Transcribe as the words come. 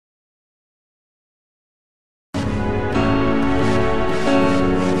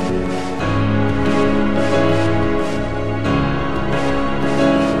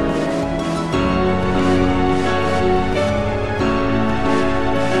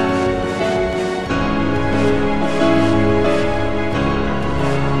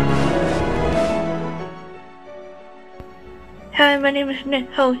name is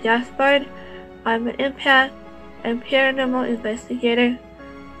Nicole Gaspard. I'm an empath and paranormal investigator.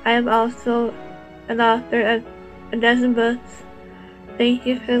 I am also an author of a dozen books. Thank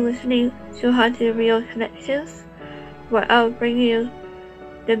you for listening to Haunted Real Connections, where I'll bring you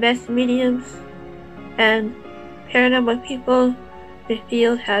the best mediums and paranormal people the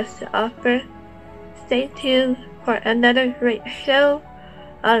field has to offer. Stay tuned for another great show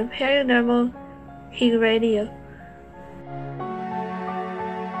on Paranormal King Radio.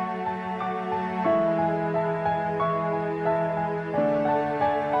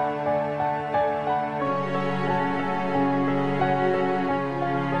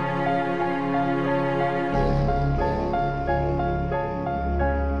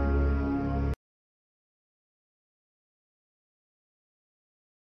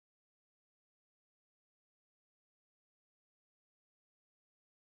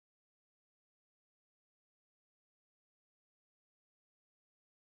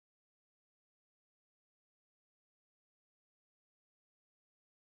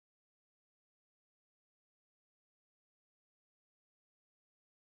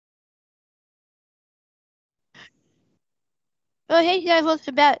 Well, hey guys,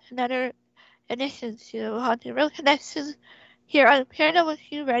 welcome back to another edition to Haunted Real Connections here on Paranormal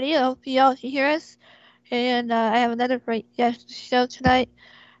King Radio. I hope you all can hear us. And I have another great guest show tonight.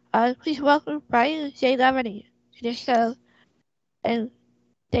 Please welcome Bryan J Laverty to the show. And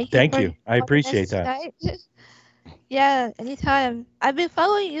thank you Thank for you. I joining appreciate us that. tonight. Yeah, anytime. I've been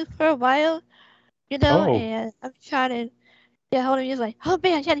following you for a while, Oh, and I'm trying to get hold of you. It's like, oh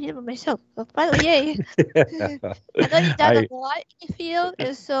man, I gotta hear it myself. So finally, yay. I know you've done a I lot in the field,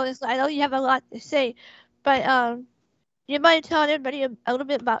 and so I know you have a lot to say. But you mind telling everybody a little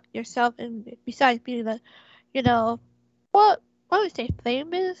bit about yourself, and besides being a, you know, what I would say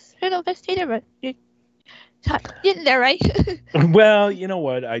famous investigator, but you're getting there, right? well, you know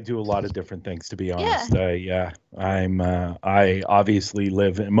what? I do a lot of different things, to be Yeah. honest. I obviously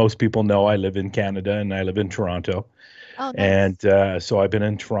live. Most people know I live in Canada, and I live in Toronto. Oh, nice. And so I've been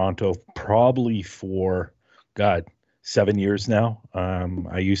in Toronto probably for God 7 years now.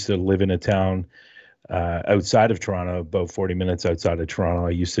 I used to live in a town outside of Toronto, about 40 minutes outside of Toronto.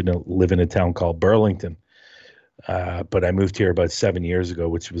 I used to live in a town called Burlington. But I moved here about 7 years ago,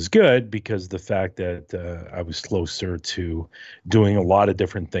 which was good because the fact that I was closer to doing a lot of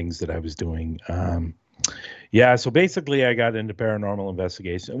different things that I was doing. Yeah, so basically, I got into paranormal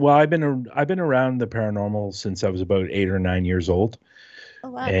investigation. Well, I've been around the paranormal since I was about 8 or 9 years old,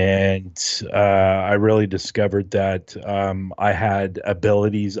 Oh, wow. and I really discovered that I had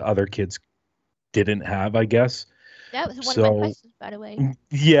abilities other kids didn't have, I guess. That was one of my So questions, by the way.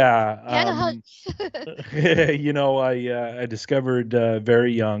 yeah, You had a hunch. I discovered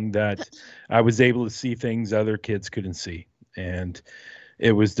very young that I was able to see things other kids couldn't see, and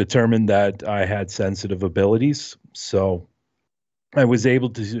it was determined that I had sensitive abilities. So I was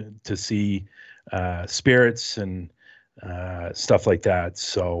able to see spirits and stuff like that.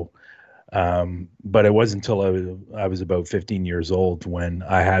 So, but it wasn't until I was about 15 years old when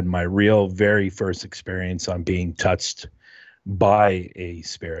I had my real very first experience on being touched by a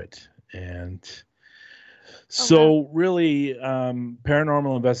spirit. And Oh, wow. so, really,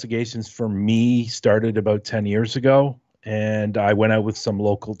 paranormal investigations for me started about 10 years ago. And I went out with some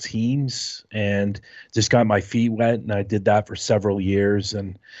local teams and just got my feet wet. And I did that for several years.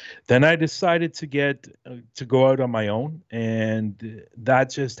 And then I decided to go out on my own. And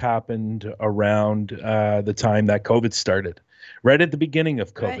that just happened around the time that COVID started, right at the beginning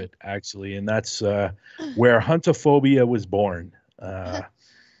of COVID, Right. actually. And that's where huntaphobia was born.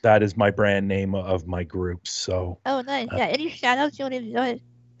 That is my brand name of my group. So, Oh, nice. uh, Yeah, any shout outs you want to go ahead?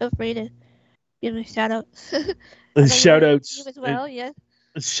 Feel free to give me shout outs. I know you shout want to you outs, as well, yeah.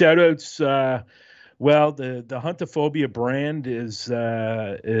 shout outs. Well, the huntophobia brand is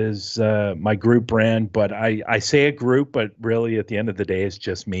my group brand, but I say a group, but really at the end of the day, it's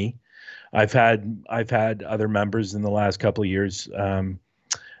just me. I've had other members in the last couple of years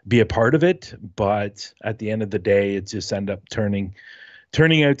be a part of it, but at the end of the day, it just ended up turning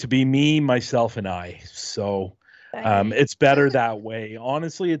out to be me, myself, and I. So Right. it's better that way.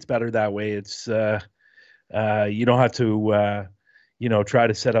 Honestly, it's better that way. You don't have to try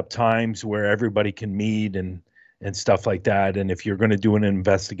to set up times where everybody can meet and stuff like that. And if you're going to do an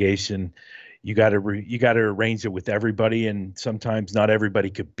investigation, you got to arrange it with everybody, and sometimes not everybody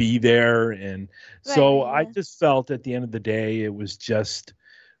could be there. And Right, so right, I yeah. just felt at the end of the day, it was just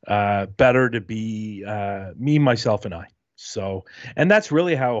better to be me, myself, and I. So, and that's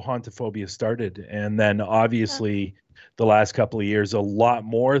really how hauntophobiia started. And then Huh. obviously, the last couple of years, a lot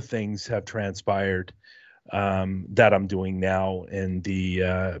more things have transpired that I'm doing now in the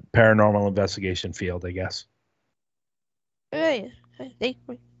paranormal investigation field, I guess. Right.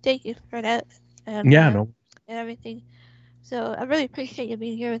 Thank you for that. Yeah, no, And everything. So I really appreciate you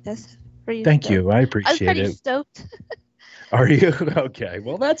being here with us for you. thank So you. I I'm appreciate pretty it. stoked. Are you okay?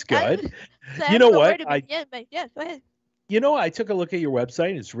 Well, that's I'm good. so I You don't know know where what? to begin, but yeah, go ahead. I took a look at your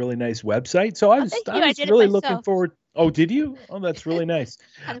website. It's a really nice website. So I Oh, was thank I you. I was did it really looking myself. forward. Oh, did you? Oh, that's really nice.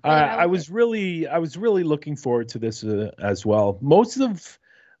 Had to play around with it. I was really looking forward to this as well. Most of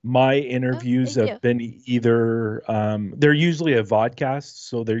my Oh, interviews thank you. have been either they're usually a vodcast,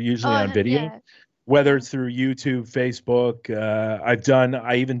 so they're usually on Oh, video, yeah. whether Yeah. it's through YouTube, Facebook.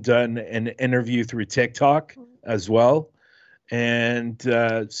 I even done an interview through TikTok as well. And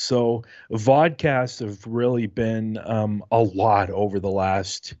so vodcasts have really been a lot over the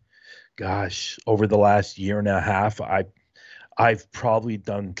last, gosh, over the last year and a half. I've probably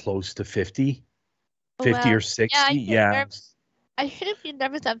done close to 50, Oh, 50 wow. or Yeah, I 60. get Yeah. nervous. I shouldn't be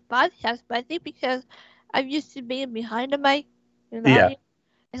nervous on podcasts, but I think because I'm used to being behind the mic and the Yeah. audience,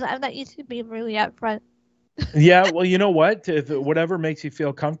 and so I'm not used to being really out front. Yeah. Well, you know what? If whatever makes you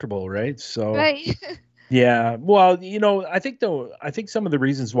feel comfortable, right? So, Right. yeah. Well, I think some of the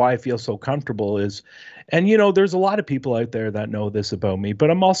reasons why I feel so comfortable is, and there's a lot of people out there that know this about me,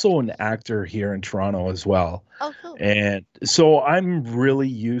 but I'm also an actor here in Toronto as well. Oh, cool. And so I'm really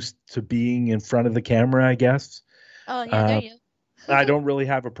used to being in front of the camera, I guess. Oh, yeah, there Uh, you I go. don't really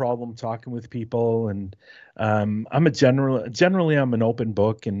have a problem talking with people, and generally I'm an open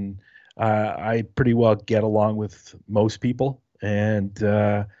book, and I pretty well get along with most people, and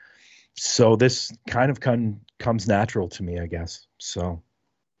so this kind of comes natural to me, I guess. So.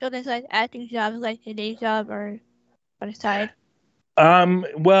 So there's like acting jobs, like a day job or on the side.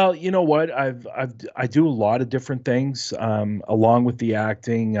 Well, you know what? I do a lot of different things. Along with the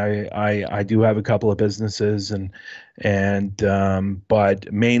acting, I do have a couple of businesses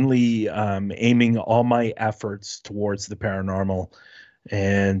but mainly aiming all my efforts towards the paranormal.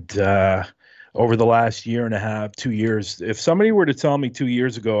 And over the last year and a half, 2 years, if somebody were to tell me 2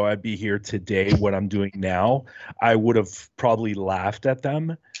 years ago I'd be here today, what I'm doing now, I would have probably laughed at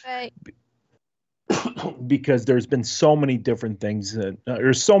them Right. because there's been so many different things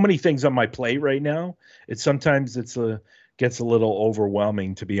there's so many things on my plate right now. It's a gets a little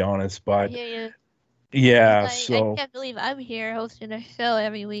overwhelming, to be honest, I but hear you. It's yeah. like I So can't believe I'm here hosting a show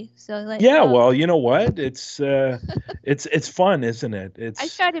every week. So like, yeah, whoa. well, you know what, it's fun, isn't it? I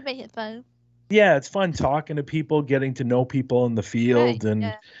It's try to make it fun. Yeah, it's fun talking to people, getting to know people in the Right. field,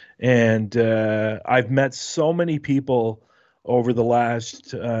 and Yeah. I've met so many people over the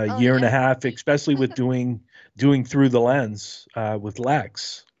last Oh, year and a yeah. half, especially with doing Through the Lens with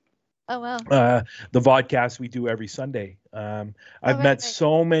Lex, Oh, well. uh, the vodcast we do every Sunday. Oh, I've right, met right.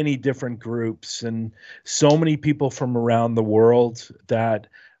 so many different groups and so many people from around the world that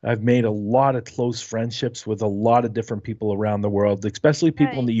I've made a lot of close friendships with a lot of different people around the world, especially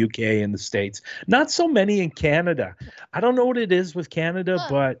people in Right. the UK and the States. Not so many in Canada. I don't know what it is with Canada, Huh.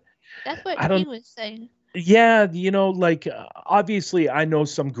 but That's what I he don't. was saying. Yeah, like obviously I know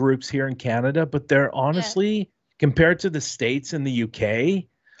some groups here in Canada, but they're Yeah. honestly, compared to the States and the UK,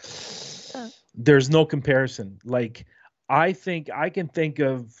 Oh. there's no comparison. Like I think I can think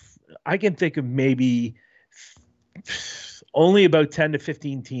of maybe only about 10 to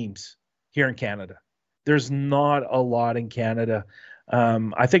 15 teams here in Canada. There's not a lot in Canada.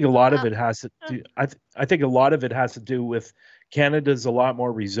 I think a Oh, lot of wow. it has to Huh. do. I think a lot of it has to do with Canada's a lot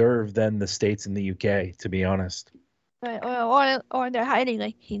more reserved than the States and the UK, to be honest. Right. Or they're hiding,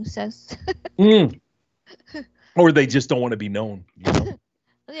 like King says. Mm. Or they just don't want to be known.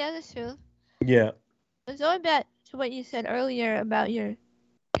 Yeah, that's true. Yeah. But going back to what you said earlier about your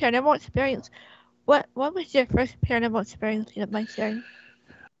paranormal experience, what was your first paranormal experience you don't mind sharing?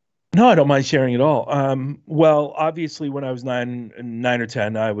 No, I don't mind sharing at all. Well, obviously, when I was nine or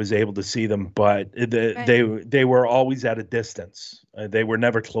 10, I was able to see them, but Right. they were always at a distance. They were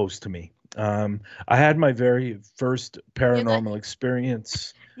never close to me. I had my very first You're paranormal lucky.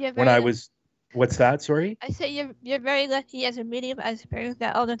 experience You're when very I lucky. was. What's that? Sorry. I say you're very lucky as a medium. I experience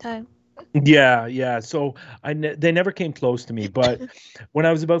that all the time. Yeah, yeah. So they never came close to me, but when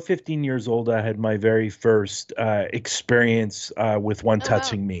I was about 15 years old, I had my very first experience with one Oh, wow.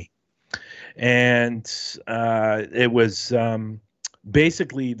 touching me. And it was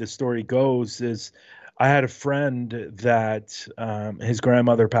basically, the story goes is I had a friend that his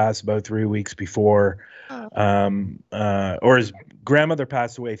grandmother passed about 3 weeks before, Oh, or his grandmother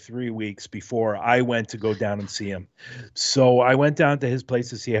passed away 3 weeks before I went to go down and see him. So I went down to his place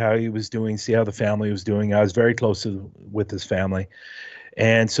to see how he was doing, see how the family was doing. I was very close with his family,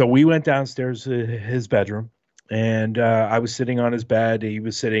 And so we went downstairs to his bedroom, and I was sitting on his bed. He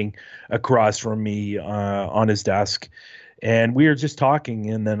was sitting across from me on his desk, and we were just talking.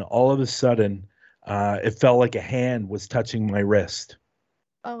 And then all of a sudden, it felt like a hand was touching my wrist.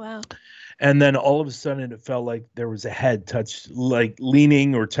 Oh wow. And then all of a sudden, it felt like there was a head touch, like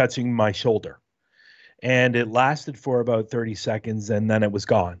leaning or touching my shoulder. And it lasted for about 30 seconds, and then it was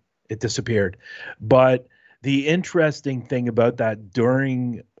gone. It disappeared. But the interesting thing about that,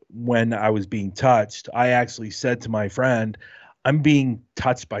 during when I was being touched, I actually said to my friend, I'm being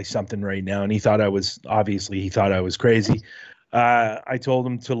touched by something right now. And he thought I was, obviously he thought I was crazy. I told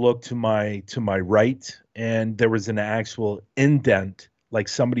him to look to my right, and there was an actual indent, like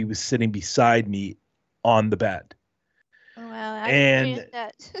somebody was sitting beside me on the bed. Oh wow. I And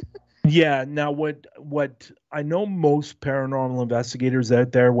experienced that. yeah, now what I know, most paranormal investigators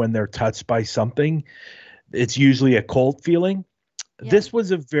out there, when they're touched by something, it's usually a cold feeling. Yeah. This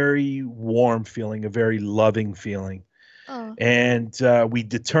was a very warm feeling, a very loving feeling. Oh, And we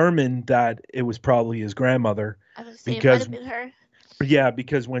determined that it was probably his grandmother, I would say it might because, have been her. yeah,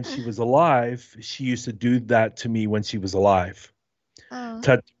 because when she was alive, she used to do that to me when she was alive. Oh,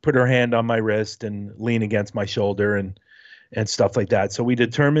 Put her hand on my wrist and lean against my shoulder and stuff like that. So we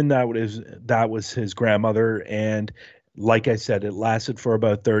determined that was his grandmother, and like I said, it lasted for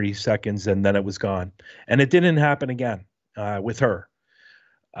about 30 seconds, and then it was gone. And it didn't happen again with her.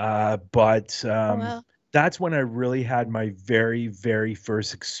 But oh well. that's when I really had my very, very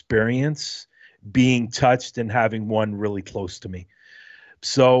first experience being touched and having one really close to me.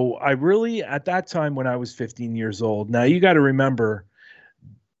 So I really, at that time when I was 15 years old, now you got to remember,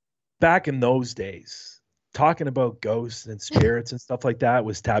 back in those days, talking about ghosts and spirits and stuff like that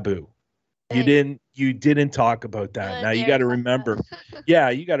was taboo. Right. You didn't talk about No that. one Now you got dare to talk remember, about. yeah,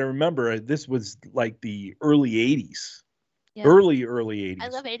 you got to remember, this was like the early 80s. Yeah. Early I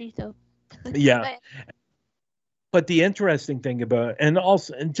 80s. love 80s though. Yeah. But But the interesting thing about, and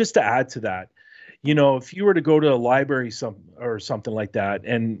also, and just to add to that, if you were to go to a library or something like that,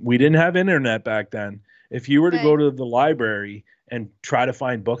 and we didn't have internet back then, if you were to go right. to the library and try to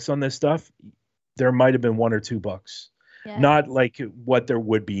find books on this stuff, there might have been one or two books, Yeah. not like what there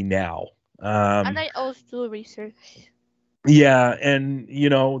would be now. I Um, like old school research. yeah, and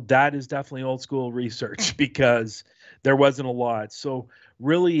that is definitely old school research because there wasn't a lot. So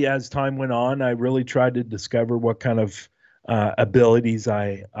really, as time went on, I really tried to discover what kind of abilities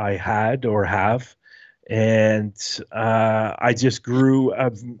I had or have, and I just grew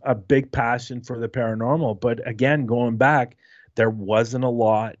a big passion for the paranormal. But again, going back, there wasn't a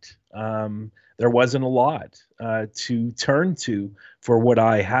lot. There wasn't a lot to turn to for what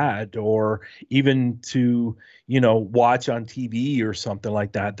I had, or even to watch on TV or something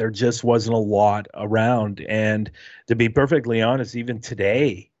like that. There just wasn't a lot around. And to be perfectly honest, even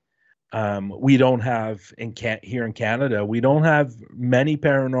today, we don't have here in Canada, we don't have many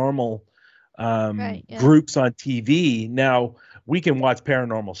paranormal Right. Yeah. groups on TV. Now, we can watch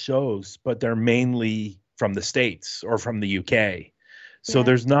paranormal shows, but they're mainly from the States or from the UK. So Yeah.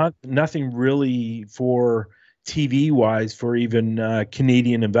 there's nothing really for TV wise for even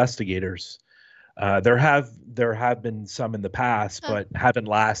Canadian investigators. There have been some in the past, Huh. but haven't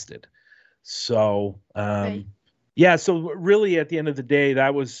lasted. So Right. yeah. So really, at the end of the day,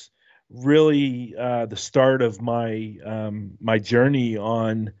 that was really the start of my journey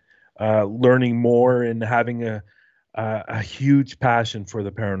on learning more and having a huge passion for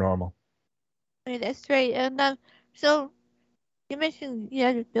the paranormal. Okay, that's right. And so you mentioned you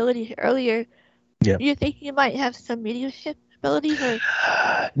had abilities earlier. Yeah. Do you think you might have some mediumship abilities or?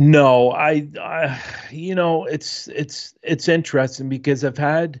 No, it's interesting because I've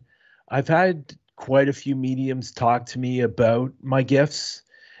had quite a few mediums talk to me about my gifts,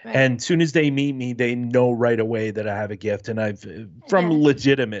 Right. and soon as they meet me, they know right away that I have a gift, and I've from Yeah.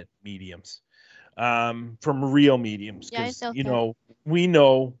 legitimate mediums, from real mediums, Yeah, I because felt that. we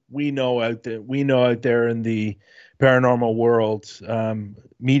know out there in the paranormal world,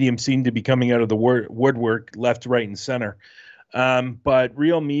 mediums seem to be coming out of the woodwork, left, right, and center. But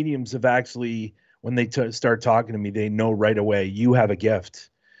real mediums have actually, when they start talking to me, they know right away you have a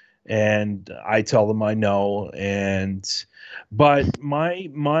gift, and I tell them I know. And but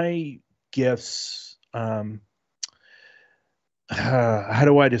my gifts, how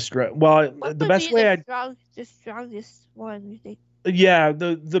do I describe? Well, What the would best be the way I strongest one you think? yeah,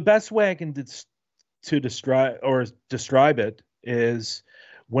 the best way I can to describe it is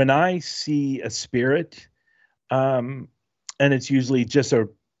when I see a spirit, um, and it's usually just a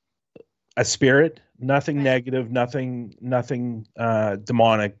a spirit, nothing Right. negative, nothing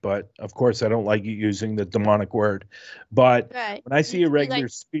demonic, but of course I don't like using the demonic word. But Right. when I Do see you a see regular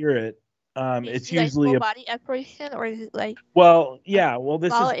like spirit, do you it's see like usually full a, body apparition, or is it like well, a yeah, well,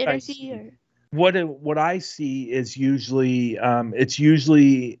 this ball is of what I energy, see. or What I see is usually it's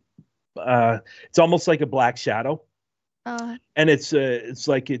usually uh it's almost like a black shadow, uh and it's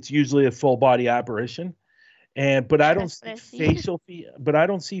like it's usually a full body apparition. And but I yeah, don't that's what see I see. but I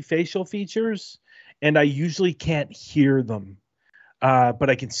don't see facial features, and I usually can't hear them, but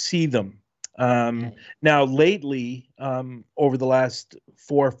I can see them. Um, Right. Now, lately, over the last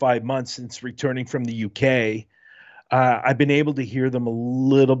 4 or 5 months since returning from the UK, I've been able to hear them a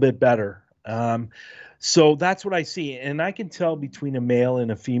little bit better. So that's what I see, and I can tell between a male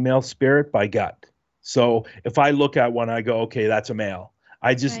and a female spirit by gut. So if I look at one, I go, okay, that's a male.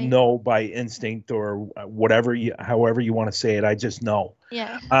 I just Right. know by instinct or whatever you, however you want to say it. I just know.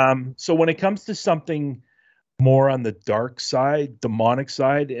 Yeah. So when it comes to something more on the dark side, demonic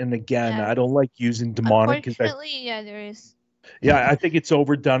side, and again, Yeah. I don't like using demonic because Unfortunately, yeah, there is. yeah, I think it's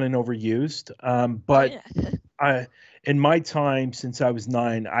overdone and overused. Oh But yeah. I, in my time since I was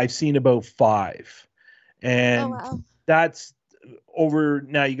 9, I've seen about 5, Oh and wow. that's over.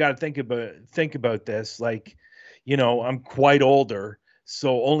 Now you got to think about this. Like, I'm quite older,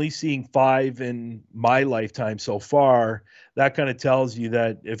 so only seeing 5 in my lifetime so far. That kind of tells you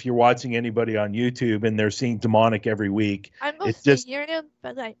that if you're watching anybody on YouTube and they're seeing demonic every week, I it mostly just hear them,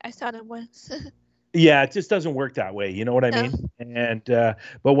 but like I saw them once. yeah, it just doesn't work that way. You know what I No. mean? And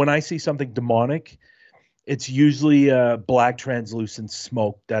but when I see something demonic, it's usually black translucent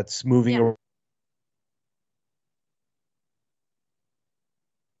smoke that's moving Yeah. around.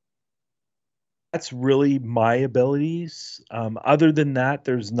 That's really my abilities. Other than that,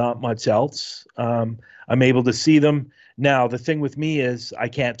 there's not much else. I'm able to see them. Now, the thing with me is I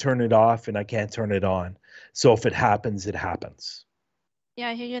can't turn it off and I can't turn it on. So if it happens, it happens. Yeah,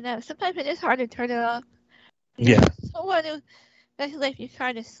 I hear you now. Sometimes it is hard to turn it off. Because Yeah. someone who, especially if you're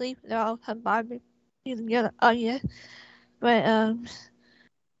trying to sleep, they'll all come bothering you and get on you. But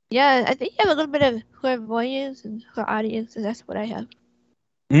yeah, I think you have a little bit of clairvoyance and clairaudience, and that's what I have.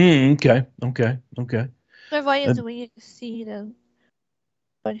 Okay. Okay. Okay. Clairvoyance Uh, is when you can see them,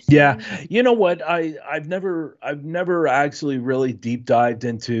 but Yeah, seeing. you know what? I've never actually really deep dived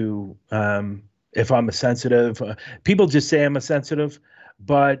into if I'm a sensitive. People just say I'm a sensitive,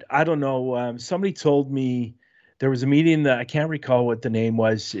 but I don't know. Somebody told me there was a meeting that I can't recall what the name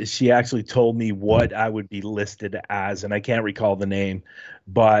was. She actually told me what I would be listed as, and I can't recall the name.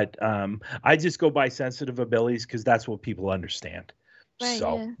 But I just go by sensitive abilities because that's what people understand. Right,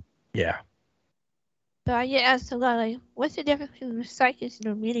 So yeah. yeah. So I get asked a lot, like, what's the difference between a psychic and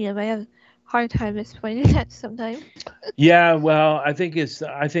a medium? I have a hard time explaining that sometimes. Yeah, well, I think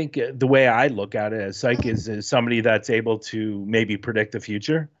the way I look at it as psych is somebody that's able to maybe predict the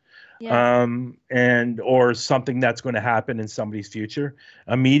future, Yeah, and or something that's going to happen in somebody's future.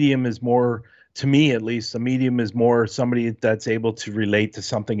 A medium is more, to me at least, a medium is more somebody that's able to relate to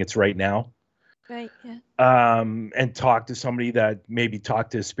something that's right now, right, yeah. and talk to somebody that maybe talk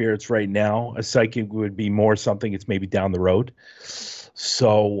to spirits right now. A psychic would be more something that's maybe down the road.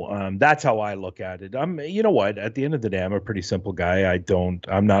 So that's how I look at it. You know what? At the end of the day, I'm a pretty simple guy.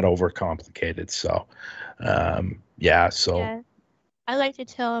 I'm not overcomplicated. So, yeah. So, Yeah. I like to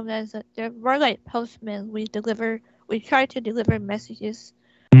tell them that they're more like postmen. We try to deliver messages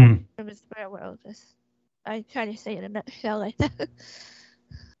mm, from the spirit world. I try to say it in a nutshell like that.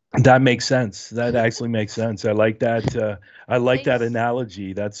 that makes sense. That actually makes sense. I like that. I like that Thanks.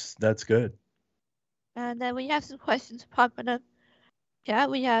 analogy. That's good. And then we have some questions popping up. Yeah,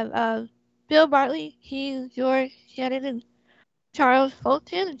 we have Bill Bartley, George, Shannon, and Charles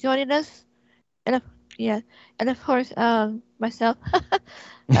Fulton joining us. And of, yeah, and of course, myself.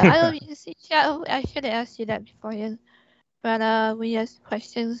 I don't mean to see chat. I should have asked you that beforehand. But we have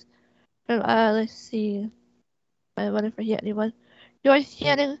questions from let's see. I want to forget anyone. George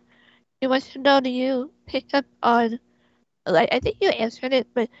Shannon, he wants to know, do you pick up on, like, I think you answered it,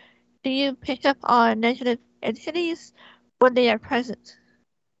 but do you pick up on negative entities when they are present?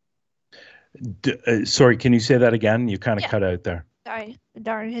 Sorry, can you say that again? You kind of Yeah, cut out there. sorry,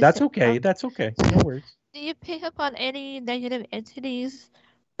 darn his That's okay. That's okay. No worries. do you pick up on any negative entities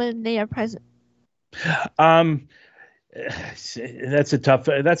when they are present? Um, that's a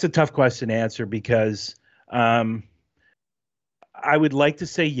tough question to answer because um, I would like to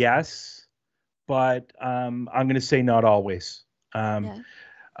say yes, but I'm going to say not always. Um,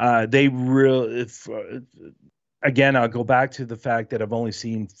 Yeah, they really, if, again, I'll go back to the fact that I've only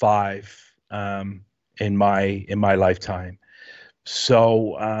seen 5 in my lifetime.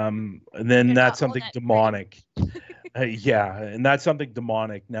 So, and then You're that's not all something that great. demonic. Yeah, and that's something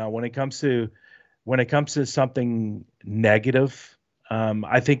demonic. Now, when it comes to something negative,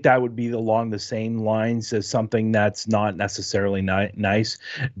 I think that would be along the same lines as something that's not necessarily nice.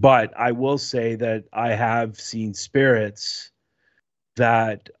 But I will say that I have seen spirits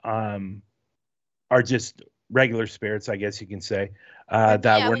that are just regular spirits, I guess you can say, For me,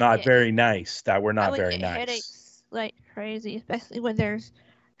 that were not very nice. That were I not would very get nice. headaches like crazy, especially when there's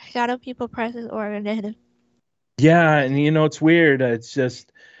shadow people present or a negative. Yeah, and it's weird. It's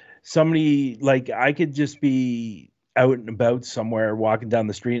just somebody like I could just be out and about somewhere walking down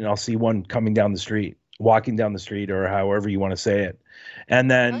the street and I'll see one coming down the street, walking down the street or however you want to say it.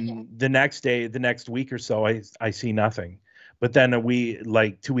 And Oh yeah. then the next day, the next week or so I see nothing. But then a week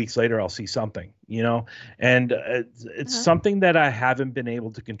like 2 weeks later I'll see something. And it's Uh-huh. something that I haven't been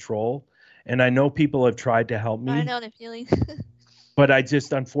able to control. And I know people have tried to help I me, know the feeling. but I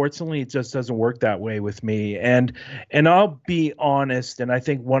just unfortunately it just doesn't work that way with me. And I'll be honest, and I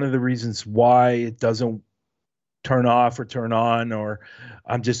think one of the reasons why it doesn't turn off or turn on, or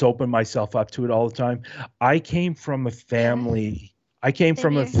I'm just open myself up to it all the time. I came from a Yeah. family I came Same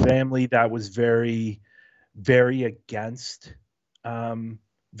from a here. family that was very, very against um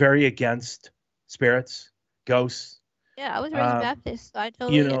very against spirits, ghosts. Yeah, I was raised Um Baptist, so I you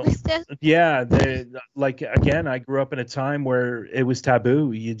totally know understand. yeah, like again, I grew up in a time where it was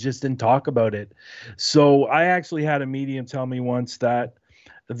taboo. You just didn't talk about it. So I actually had a medium tell me once that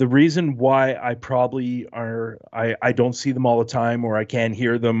the reason why I don't see them all the time, or I can't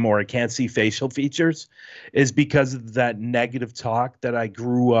hear them, or I can't see facial features, is because of that negative talk that I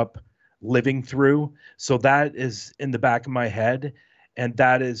grew up living through. So that is in the back of my head. And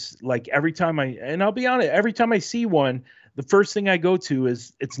that is like and I'll be honest, every time I see one, the first thing I go to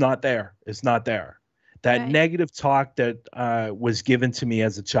is it's not there. It's not there. That Right. negative talk that was given to me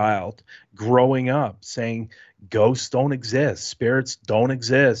as a child growing up saying ghosts don't exist, spirits don't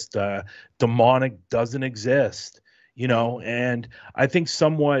exist, demonic doesn't exist, Right. and I think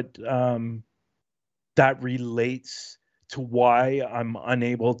somewhat that relates to why I'm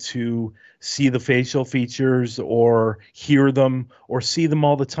unable to see the facial features or hear them or see them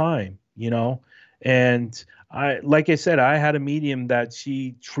all the time. And like I said, I had a medium that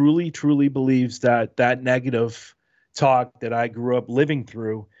she truly, truly believes that that negative talk that I grew up living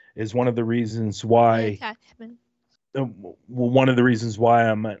through is one of the reasons An why, attachment. one of the reasons why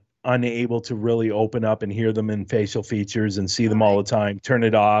I'm unable to really open up and hear them in facial features and see All them all right. the time, turn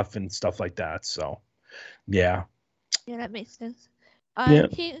it off and stuff like that. So, yeah. Yeah, that makes sense. Yeah.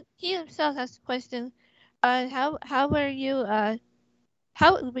 He himself has a question. How were you?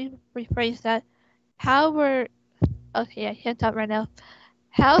 How would we rephrase that? How were? Okay, I can't talk right now.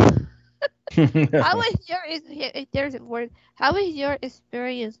 How how was your if there's a word? How was your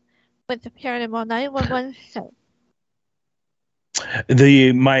experience with the Paranormal 911 show? My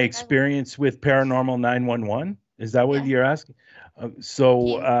That was experience with Paranormal 911, is that what yeah. you're asking? So,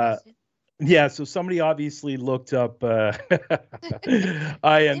 Team question. yeah, so somebody obviously looked up Leave it to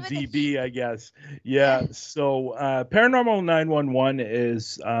IMDb, hint. I guess. Yeah. Yeah, so Paranormal 911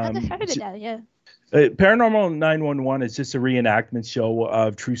 is I just heard of that. Yeah. Paranormal 911 is just a reenactment show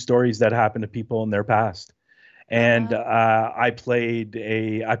of true stories that happen to people in their past. Oh And wow. I played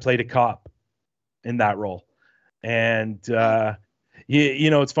a cop in that role. And Oh.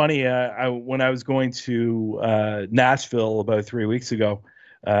 it's funny. When I was going to Nashville about 3 weeks ago,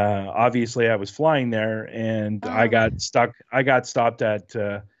 obviously I was flying there, and I Oh. got stuck. I got stopped at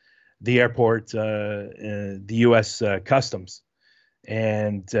the airport, the U.S. Customs,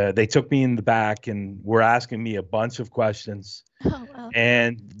 and they took me in the back and were asking me a bunch of questions. Oh wow.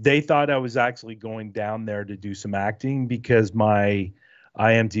 And they thought I was actually going down there to do some acting because my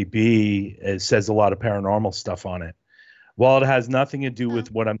IMDb says a lot of paranormal stuff on it. While it has nothing to do Huh.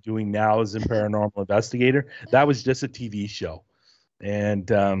 with what I'm doing now as a paranormal investigator, that was just a TV show. And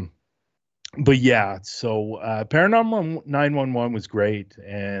but yeah, so Paranormal 911 was great,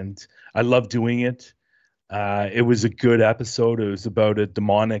 and I loved doing it. It was a good episode. It was about a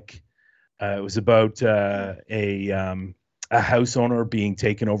demonic. It was about Huh. a house owner being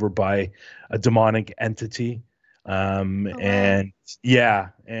taken over by a demonic entity. Oh wow. And yeah,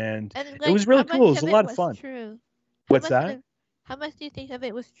 and And it like, was how really cool. It much was a of it lot of was fun. true? How What's much that? of how much do you think of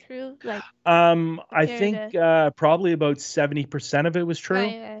it was true? Like I compared think to probably about 70% of it was true.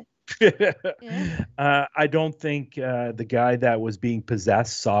 right, right. Yeah. I don't think the guy that was being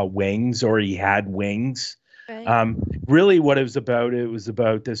possessed saw wings or he had wings. Right. Really, what it was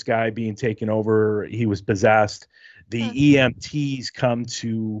about this guy being taken over. He was possessed. Huh. The EMTs come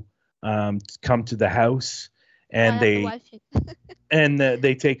to the house, I'll and have to watch it.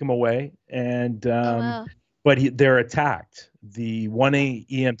 they take him away, and Oh wow. but they're attacked. The 1A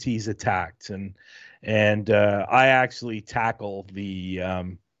EMT's attacked, and I actually tackle the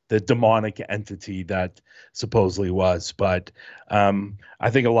demonic entity that supposedly was, but I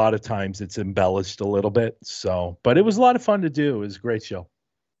think a lot of times it's embellished a little bit. So, but it was a lot of fun to do. It was a great show.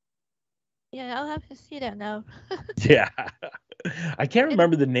 Yeah, I'll have to see that now. Yeah. I can't And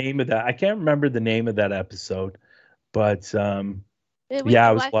remember the name of that. I can't remember the name of that episode, but we yeah,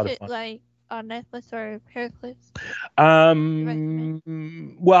 it can was a watch lot of it fun. like on Netflix or Paranormal. You recommend?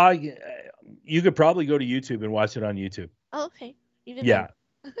 Well, you could probably go to YouTube and watch it on YouTube. Oh, okay. Even Yeah. better.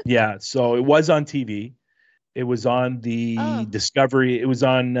 Yeah. So it was on TV. It was on the Oh, Discovery. It was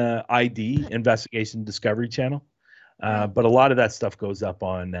on ID Investigation Discovery Channel. right. But a lot of that stuff goes up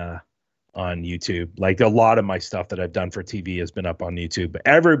on YouTube. Like a lot of my stuff that I've done for TV has been up on YouTube.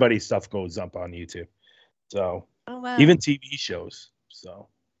 Everybody's stuff goes up on YouTube. So Oh wow. even TV shows. So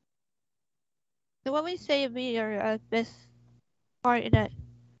So what would you say would be your best part in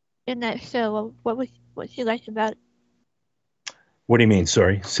that show? What you like about it? what do you mean?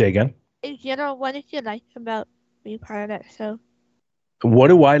 Sorry, say again. In general, what did you like about being part of that show? What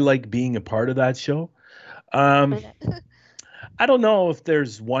do I like being a part of that show? Part Um, of that. I don't know if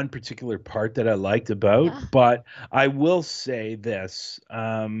there's one particular part that I liked about, uh, but I will say this.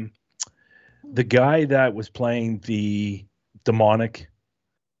 The guy that was playing the demonic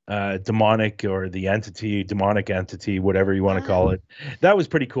or the entity, demonic entity, whatever you want to call uh, it. That was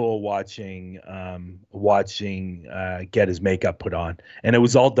pretty cool watching get his makeup put on, and it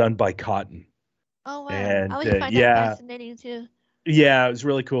was all done by Cotton. oh wow. I And always find that yeah, fascinating too. yeah, it was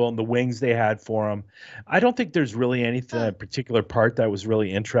really cool, and the wings they had for him. I don't think there's really anything Huh. particular part that was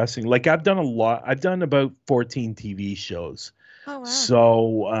really interesting. Like I've done a lot. I've done about 14 TV shows. Oh wow.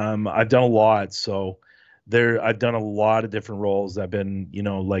 So I've done a lot. So I've done a lot of different roles. I've been,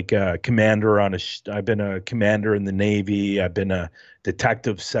 like a commander I've been a commander in the Navy. I've been a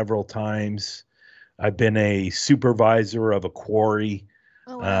detective several times. I've been a supervisor of a quarry.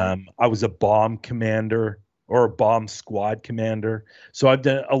 Oh wow. I was a bomb commander or a bomb squad commander. So I've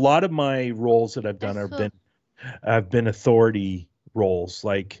done a lot of my roles that I've done That's have cool. been authority roles,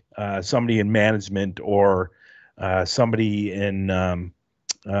 like somebody in management or somebody in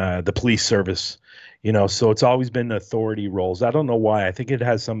the police service. So it's always been authority roles. I don't know why. I think it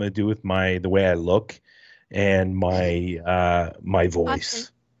has something to do with the way I look and my Possibly.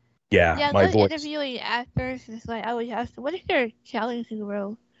 voice. Yeah, Yeah, I my love voice. interviewing actors. It's like I always ask them, what is your challenging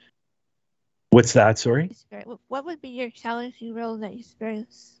role? What's that? Sorry. What would be your challenging role that you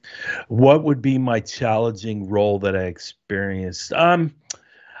experience? What would be my challenging role that I experienced?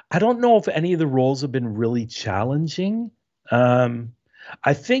 I don't know if any of the roles have been really challenging. Um,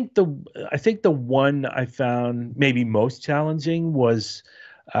 I think the I think the one I found maybe most challenging was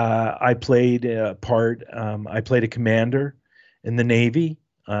I played a part. I played a commander in the Navy,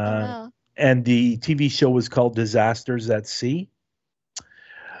 Oh uh, wow. and the TV show was called Disasters at Sea.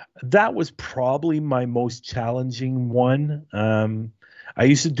 That was probably my most challenging one. I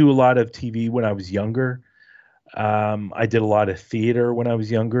used to do a lot of TV when I was younger. I did a lot of theater when I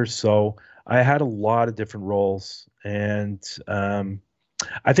was younger, so I had a lot of different roles, and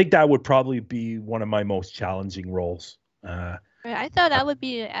I think that would probably be one of my most challenging roles. Right, I thought I would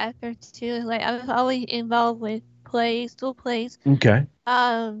be an actor too. Like I was always involved with plays, school plays, Okay,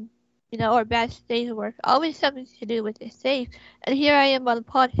 um, or backstage work. Always something to do with the stage. And here I am on a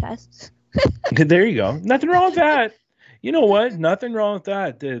podcast. there you go. Nothing wrong with that. You know what? Nothing wrong with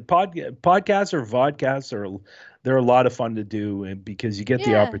that. The podcasts or vodcasts they're a lot of fun to do, and because you get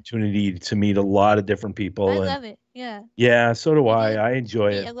the Yeah, opportunity to meet a lot of different I people, and love it. Yeah, yeah, so do you I. do I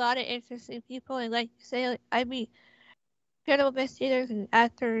enjoy meet it. a lot of interesting people, and like you say, like, I meet paranormal investigators and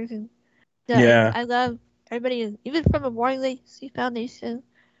actors, and Yeah, I love everybody, even from the Warring Legacy Foundation.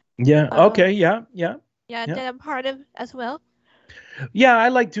 yeah. Um, Okay, yeah, yeah. yeah, Yeah. that I'm part of as well. Yeah, I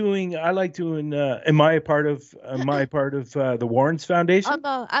like doing am I part of the Warrens Foundation?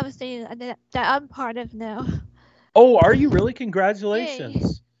 Although I was saying that I'm part of now. Oh, are you really? Yay!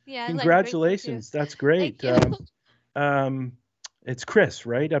 Congratulations. Yeah, I'm like grateful too. Congratulations. That's great. Thank you. Um it's Chris,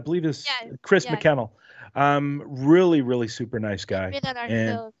 right? I believe it's Yeah, Chris yeah. McKennell. Really, really super nice He's guy. been on our And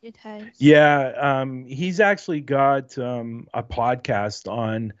show a few times. yeah, he's actually got a podcast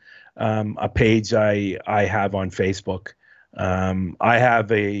on a page I have on Facebook. Um, I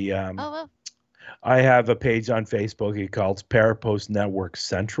have a um, Oh well. I have a page on Facebook. It's called Parapost Network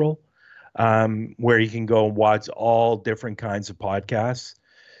Central, where you can go and watch all different kinds of podcasts.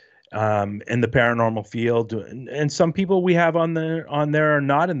 in the paranormal field, and some people we have on there are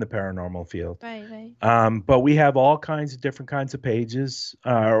not in the paranormal field. Right, right. But we have all kinds of different kinds of pages,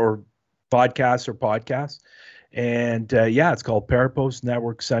 or podcasts. And yeah, it's called Parapost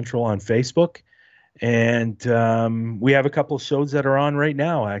Network Central on Facebook. And we have a couple of shows that are on right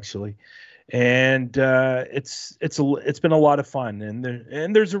now, actually. And it's been a lot of fun.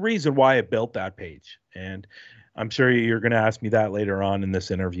 And there's a reason why I built that page. And I'm sure you're going to ask me that later on in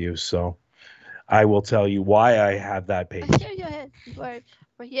this interview. So I will tell you why I have that page. Sure, go ahead.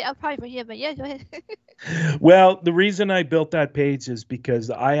 I'll probably forget, but yeah, go ahead. Well, the reason I built that page is because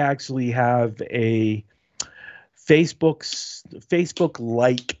I actually have a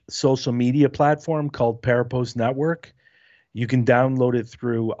Facebook-like social media platform called Parapost Network. You can download it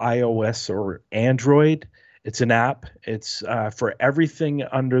through iOS or Android. It's an app. It's for everything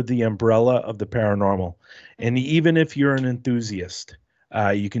under the umbrella of the paranormal. And even if you're an enthusiast,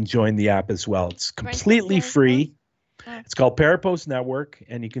 you can join the app as well. It's completely free. It's called Parapost Network,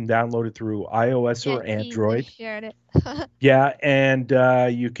 and you can download it through iOS or Android. Shared it. Yeah, and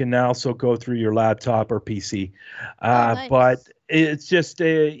you can also go through your laptop or PC. Nice. But it's just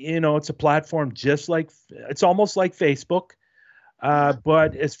it's a platform it's almost like Facebook,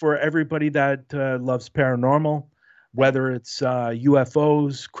 but it's for everybody that loves paranormal, whether it's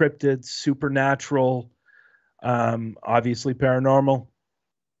UFOs, cryptids, supernatural, obviously paranormal.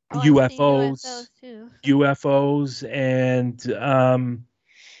 UFOs, and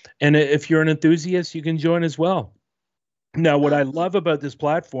if you're an enthusiast, you can join as well. Now, what I love about this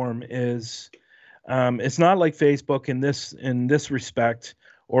platform is it's not like Facebook in this respect,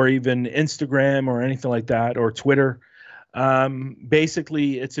 or even Instagram or anything like that, or Twitter.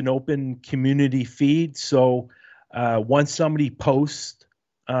 Basically, it's an open community feed. So once somebody posts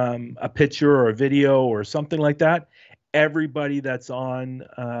a picture or a video or something like that, everybody that's on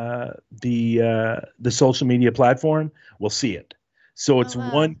the social media platform will see it. So it's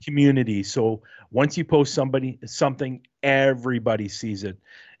one community. So once you post something, everybody sees it.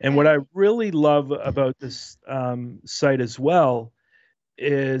 And what I really love about this site as well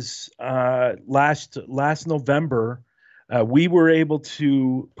is last November, we were able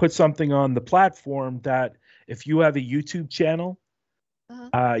to put something on the platform that if you have a YouTube channel,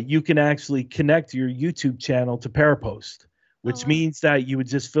 you can actually connect your YouTube channel to Parapost, which means that you would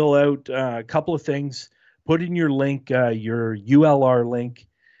just fill out a couple of things, put in your link, your ULR link,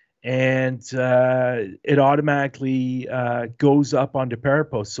 and it automatically goes up onto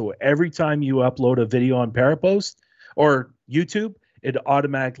Parapost. So every time you upload a video on Parapost or YouTube, it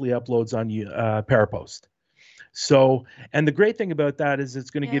automatically uploads on Parapost. So, and the great thing about that is it's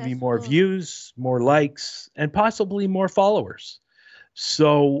going to give you more views, more likes, and possibly more followers.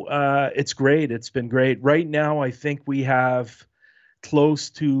 So it's great. It's been great. Right now, I think we have close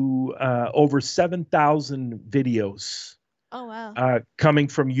to over 7,000 videos. Oh wow! Coming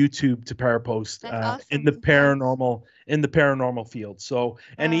from YouTube to Parapost awesome. in the paranormal field. So,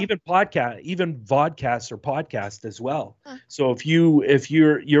 and even vodcasts or podcast as well. So if your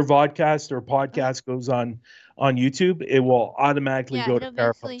vodcast or podcast goes on YouTube, it will automatically go to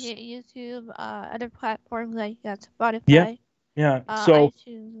Parapost. Hit YouTube, other platforms like Spotify. Yeah. So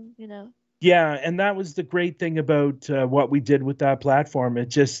iTunes, Yeah, and that was the great thing about what we did with that platform. It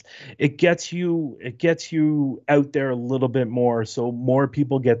gets you out there a little bit more, so more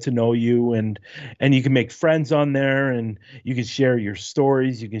people get to know you, and you can make friends on there, and you can share your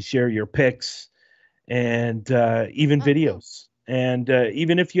stories, you can share your pics, and even videos. And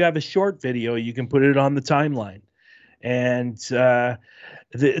even if you have a short video, you can put it on the timeline. And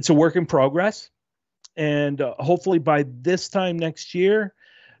it's a work in progress. And hopefully by this time next year,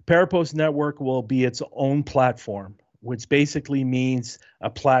 Parapost Network will be its own platform, which basically means a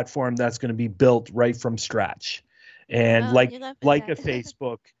platform that's going to be built right from scratch. And like a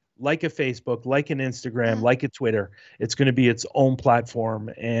Facebook, like an Instagram, like a Twitter, it's going to be its own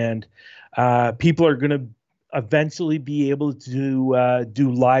platform. And people are going to eventually be able to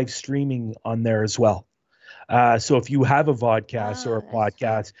do live streaming on there as well. So if you have a vodcast or a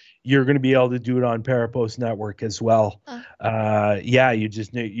podcast, you're going to be able to do it on Parapost Network as well. You're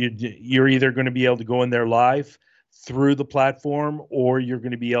either going to be able to go in there live through the platform, or you're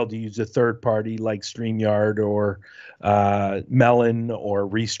going to be able to use a third party like StreamYard or Melon or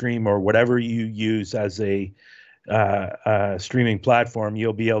Restream or whatever you use as a streaming platform.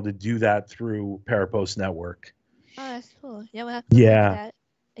 You'll be able to do that through Parapost Network. Oh, that's cool. Yeah, we'll have to look at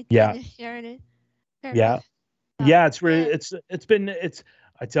that. Yeah. Yeah, it's really it's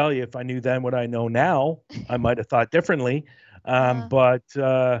I tell you, if I knew then what I know now, I might have thought differently. But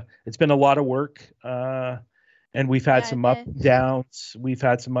it's been a lot of work. and we've had Yeah, I some up bet. and downs. We've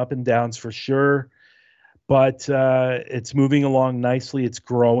had some up and downs for sure, but it's moving along nicely. It's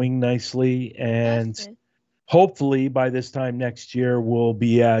growing nicely, That's and good. hopefully by this time next year we'll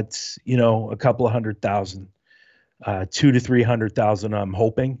be at a couple of 100,000, 200,000 to 300,000. I'm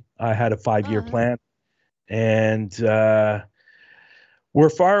hoping. I had a 5-year Uh, plan, and we're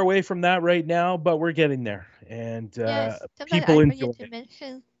far away from that right now, but we're getting there, and yes. Sometimes people I enjoy forget to it.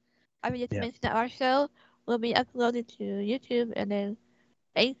 mention. I forget to Yeah. mention that our show will be uploaded to YouTube and then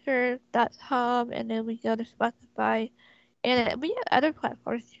Anchor.com, and then we go to Spotify, and we have other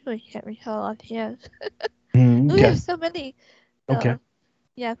platforms too. I can't recall offhand. We Okay. have so many. Okay. So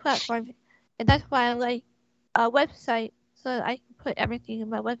yeah, platforms, and that's why I like a website so that I can put everything in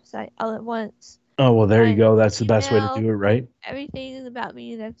my website all at once. Oh, well, there you My go. That's the best way to email, do it, right? everything about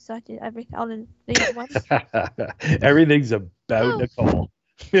me, and such, everything, all the thing at once. Everything's about Oh, Nicole.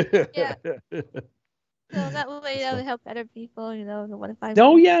 yeah. So that way that would help other people, who want to find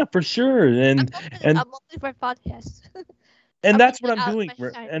Oh me. yeah, for sure. I'm And mostly, and I'm mostly for podcasts. and I'm that's getting what I'm out doing. my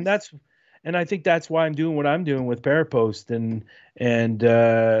And shyness. and I think that's why I'm doing what I'm doing with Parapost and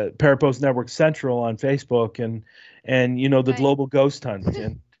Parapost Network Central on Facebook and the Right. Global Ghost Hunt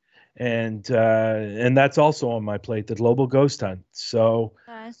and that's also on my plate, the Global Ghost Hunt. So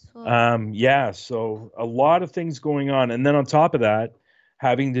That's cool. yeah, so a lot of things going on. And then on top of that,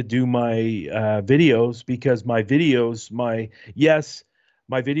 having to do my videos because yes,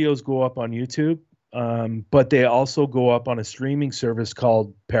 my videos go up on YouTube, but they also go up on a streaming service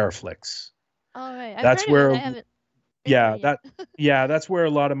called Paraflix. All right. I've That's heard of it. where, I haven't been there yeah, yet. that's where a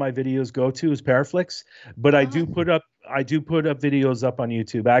lot of my videos go to is Paraflix. But Uh-huh. I do put up videos up on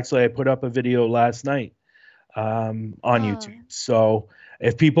YouTube. Actually, I put up a video last night on Oh. YouTube. So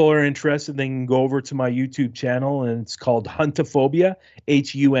if people are interested, they can go over to my YouTube channel, and it's called Huntaphobia,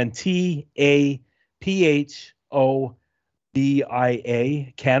 HUNTAPHOBIA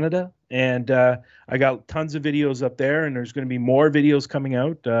Canada. And I got tons of videos up there, and there's going to be more videos coming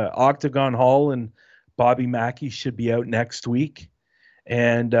out. Octagon Hall and Bobby Mackey should be out next week,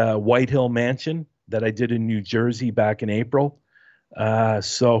 and White Hill Mansion that I did in New Jersey back in April.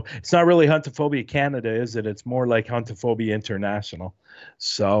 So it's not really Huntophobia Canada, is it? It's more like Huntophobia International.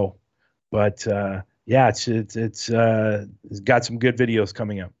 So, but yeah, it's got some good videos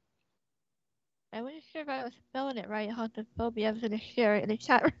coming up. I wasn't sure if I was spelling it right. Huntophobia. I was going to share it in the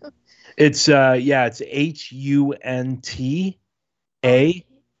chat room. It's yeah, it's HUNTA. Oh,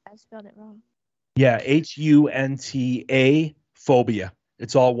 I spelled it wrong. Yeah, HUNTA phobia.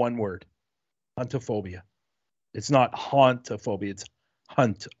 It's all one word. Huntophobia. It's not hauntophobia. It's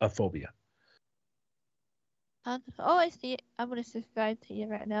huntophobia. Oh, I see it. I'm going to subscribe to you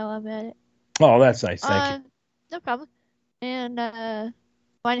right now. I'm at it. Oh, that's nice. Thank you. No problem. And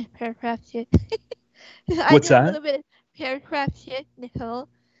mine is paragraph shit. I What's do a that? little bit of paragraph shit, Nicole.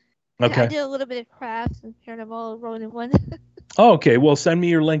 I Okay. do a little bit of crafts and paranormal rolled in one. Oh, okay. Well, send me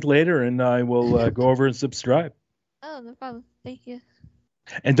your link later, and I will go over and subscribe. Oh, no problem. Thank you.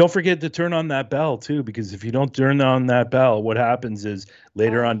 And don't forget to turn on that bell too, because if you don't turn on that bell, what happens is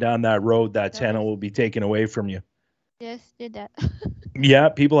later on down that road, that channel will be taken away from you. Yes, did that. Yeah,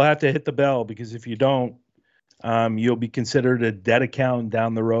 people have to hit the bell because if you don't, you'll be considered a dead account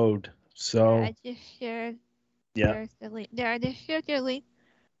down the road. So I just shared. yeah. There's the link. There, I just shared your link.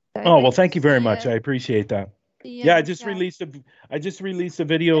 So Oh well, everybody can thank you very much. I appreciate that. see Yeah, the chat. I just released a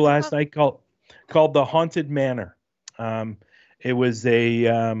video Yeah, no last problem. night called The Haunted Manor. Um, it was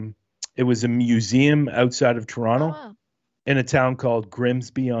a museum outside of Oh, Toronto wow. in a town called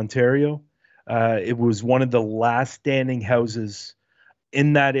Grimsby, Ontario. It was one of the last standing houses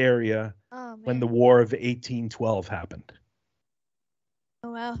in that area Oh, when the man. War of 1812 happened.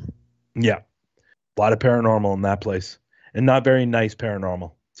 Oh, wow. Yeah, a lot of paranormal in that place, and not very nice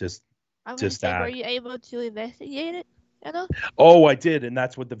paranormal. I'm going to Just say, were that. you able to investigate it at all? Oh, I did, and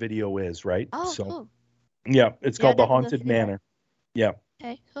that's what the video is, right? Oh, So, cool. yeah, it's Yeah, I called The definitely go Haunted see that. Manor. Yeah.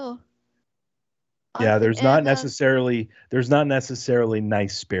 Okay, cool. Yeah, Awesome. And, there's not necessarily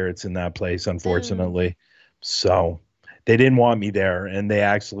nice spirits in that place, no. unfortunately. So they didn't want me there, and they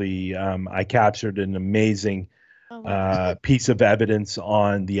actually I captured an amazing Oh, wow. piece of evidence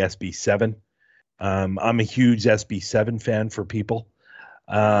on the SB7. I'm a huge SB7 fan for people.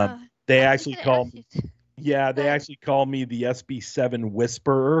 They I was just actually going to ask you. they actually call me the SB7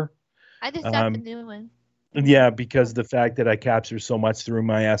 whisperer. I just got the new one. Yeah, because of the fact that I capture so much through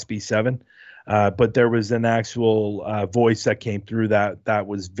my SB7. But there was an actual voice that came through that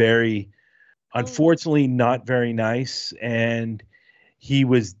was very, unfortunately, not very nice. And he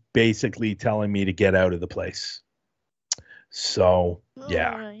was basically telling me to get out of the place. So,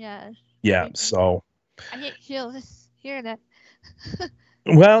 yeah. Oh, yeah. Yeah. Creepy. So, I get chills just hearing that.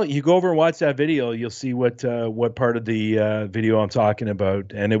 Well, you go over and watch that video, you'll see what part of the video I'm talking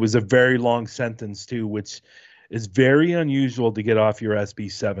about. And it was a very long sentence too, which is very unusual to get off your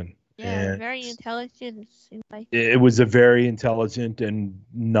SB7. Yeah, And very intelligent. It seems like. it was a very intelligent and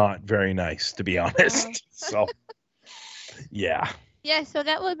not very nice, to be Oh. honest. So, yeah. Yeah, so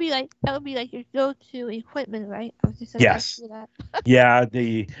that would be like your go-to equipment, right? I was just gonna ask Yes. you that.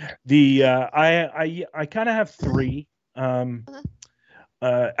 Yeah. I kind of have three.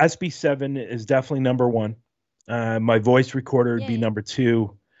 Uh-huh. SB7 is definitely number one. My voice recorder would be Yay. number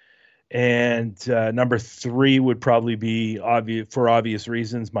two. And number three would probably be for obvious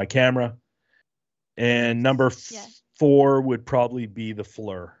reasons, my camera. And number Yeah. four would probably be the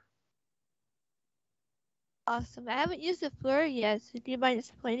FLIR. Awesome. I haven't used the FLIR yet, so do you mind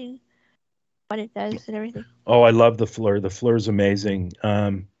explaining what it does and everything? Oh, I love the FLIR. The FLIR is amazing.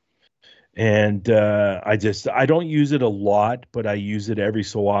 And I don't use it a lot, but I use it every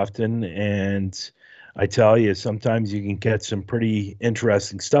so often. And I tell you, sometimes you can get some pretty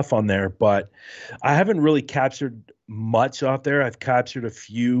interesting stuff on there, but I haven't really captured much off there. I've captured a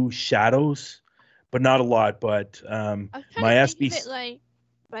few shadows, but not a lot. But I'm my trying to think SB. of it like,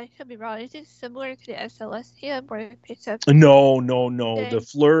 but I could be wrong. Is it similar to the SLS cam where it picks up? No. Okay. The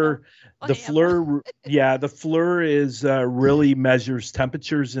FLIR, No. the Okay, I'm wrong. FLIR, yeah, the FLIR is really measures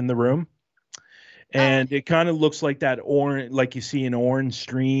temperatures in the room. And it kind of looks like that orange, like you see an orange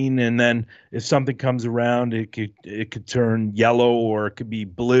screen, and then if something comes around, it could turn yellow or it could be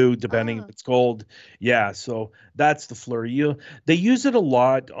blue depending if it's cold. Yeah, so that's the FLIR. They use it a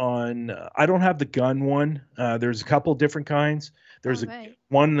lot on. I don't have the gun one. There's a couple different kinds. There's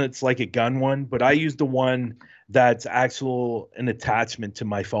one that's like a gun one, but I use the one that's an attachment to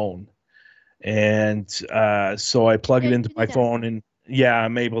my phone, and so I plug it into my phone and. Yeah,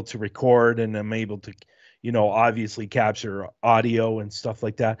 I'm able to record and I'm able to, obviously capture audio and stuff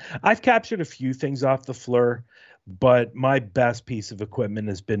like that. I've captured a few things off the FLIR, but my best piece of equipment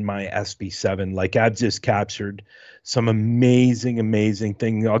has been my SB7. Like I've just captured some amazing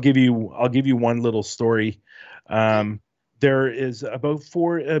things. I'll give you one little story. There is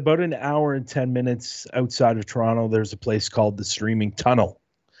about an hour and 10 minutes outside of Toronto. There's a place called the Streaming Tunnel.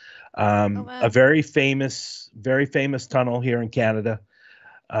 A very famous tunnel here in Canada.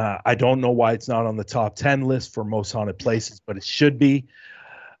 I don't know why it's not on the top 10 list for most haunted places, but it should be.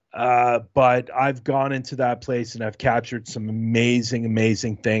 But I've gone into that place and I've captured some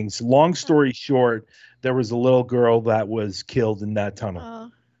amazing things. Long story short, there was a little girl that was killed in that tunnel.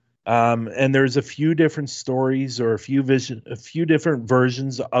 And there's a few different stories or a few different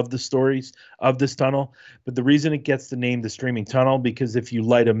versions of the stories of this tunnel. But the reason it gets the name the Streaming Tunnel, because if you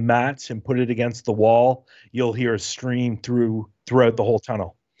light a match and put it against the wall, you'll hear a stream throughout the whole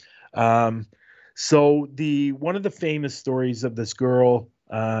tunnel. So one of the famous stories of this girl,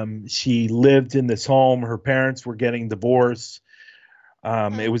 she lived in this home. Her parents were getting divorced.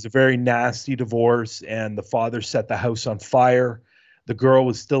 It was a very nasty divorce, and the father set the house on fire. The girl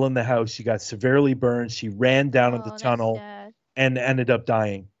was still in the house. She got severely burned. She ran down in the tunnel and ended up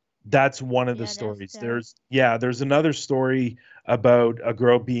dying. That's one of the stories. There's another story about a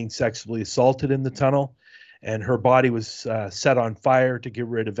girl being sexually assaulted in the tunnel, and her body was set on fire to get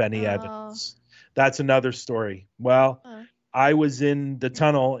rid of any evidence. That's another story. Well, I was in the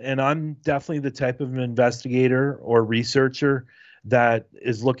tunnel, and I'm definitely the type of investigator or researcher that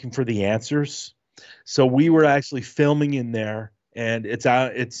is looking for the answers. So we were actually filming in there. And it's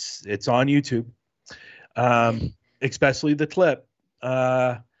on YouTube, especially the clip.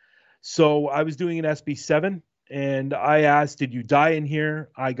 So I was doing an SB7, and I asked, "Did you die in here?"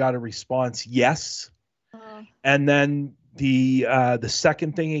 I got a response, yes. And then the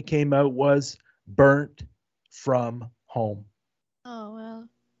second thing it came out was burnt from home. Oh well.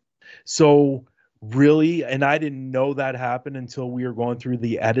 So really, and I didn't know that happened until we were going through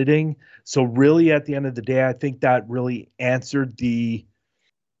the editing. So really, at the end of the day, I think that really answered the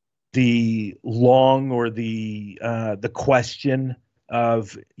long or the question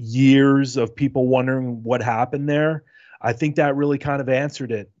of years of people wondering what happened there. I think that really kind of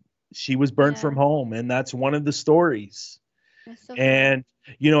answered it. She was burnt from home, and that's one of the stories. And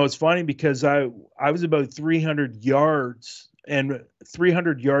it's funny because I was about 300 yards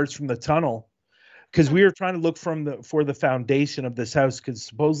from the tunnel. Because we were trying to look for the foundation of this house, because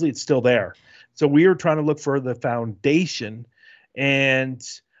supposedly it's still there. So we were trying to look for the foundation, and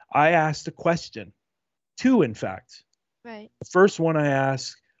I asked a question, two in fact. Right. The first one I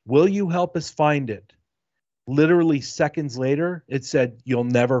asked, "Will you help us find it?" Literally seconds later, it said, "You'll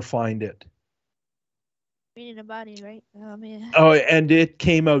never find it." Meaning a body, right? Oh man. Oh, and it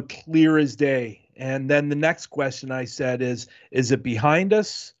came out clear as day. And then the next question I said is it behind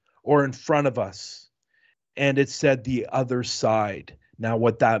us or in front of us? And it said the other side. Now,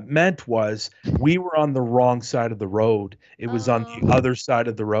 what that meant was we were on the wrong side of the road. It was on the Oh, other side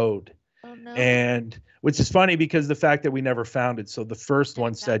of the road. oh no. And which is funny because the fact that we never found it. So the first Never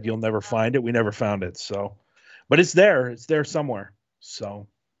one found said, it. you'll never Oh, find it. We never found it. So, but it's there. It's there somewhere. So,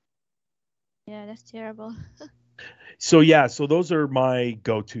 yeah, that's terrible. yeah. So those are my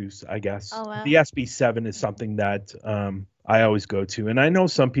go-tos, I guess. Oh wow. The SB7 is something that I always go to. And I know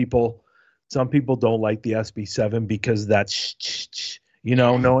some people don't like the SB7 because that's,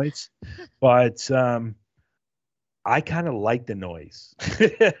 Yeah. noise. But I kind of like the noise.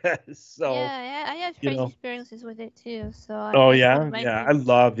 So, Yeah, I had you crazy know, experiences with it too, so oh I yeah, wouldn't mind yeah. I hearing.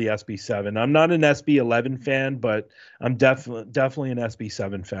 love the SB7. I'm not an SB11 fan, but I'm definitely an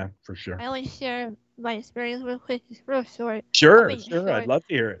SB7 fan for sure. I only share my experience real quick. It's real short. I Sure, mean, sure. I'd short. love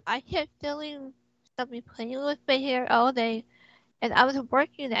to hear it. I kept feeling something playing with my hair all day, and I was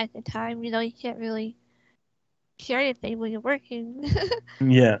working at the time. You know, you can't really share anything when you're working.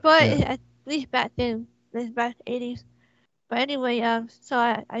 Yeah, But yeah. at least back then, this back in the 80s. But anyway, so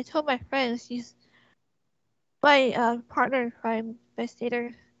I told my friend, she's my partner in crime,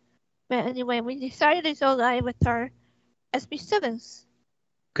 investigator. But anyway, we decided to go live with our SB7s.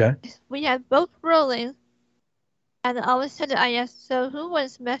 Okay. We had both rolling, and all of a sudden I asked, so who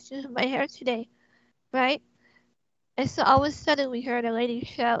was messing with my hair today, right? And so all of a sudden we heard a lady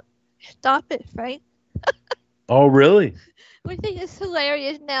shout, "Stop it, Frank!" Oh, really? We think it's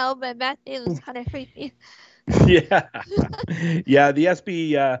hilarious now, but back then it was kind of creepy. Yeah. Yeah, the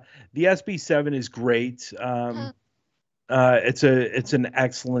SB7 is great. It's an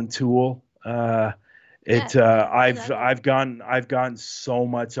excellent tool. Yeah, It I love it. I've gotten so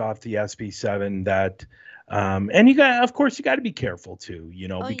much off the SB7 that and of course you got to be careful too,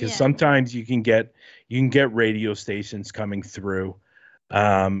 Oh because yeah, sometimes you can get radio stations coming through.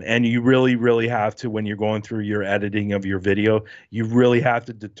 And you really have to, when you're going through your editing of your video, you really have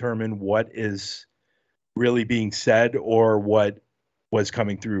to determine what is really being said or what was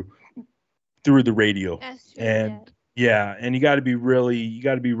coming through the radio. that's true. Yeah. And yeah, and you got to be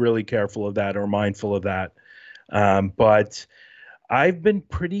really careful of that or mindful of that. But I've been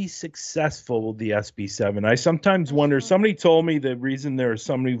pretty successful with the SB7. I sometimes That's wonder, cool. somebody told me the reason there are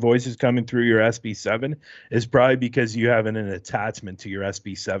so many voices coming through your SB7 is probably because you have an attachment to your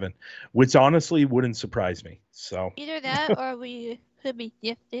SB7, which honestly wouldn't surprise me. So, Either that or we could be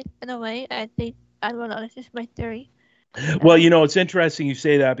gifted in a way. I think, I don't know, that's just my theory. well, Um, it's interesting you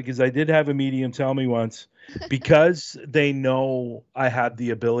say that because I did have a medium tell me once, because they know I have the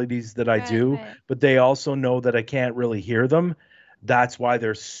abilities that I right, do, right. but they also know that I can't really hear them. That's why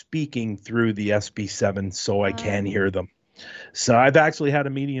they're speaking through the SB7 so I can Um, hear them. So I've actually had a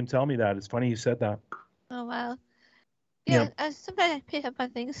medium tell me that. It's funny you said that. oh wow. Yeah. Yeah, sometimes I pick up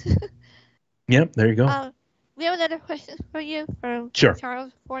on things. Yeah. There you go. um, we have another question for you from Sure.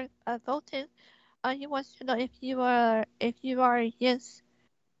 Charles Bolton. He wants to know if you are against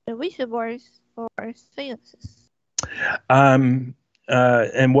the Ouija boards or seances. And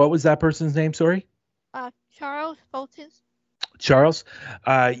what was that person's name? Sorry. Charles Bolton. Charles.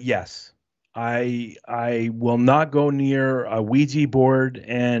 Yes. I will not go near a Ouija board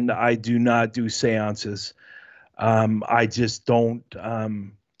and I do not do seances. I just don't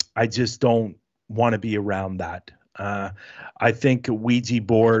want to be around that. I think Ouija I don't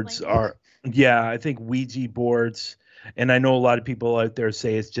boards blame you. are, yeah, I think Ouija boards, and I know a lot of people out there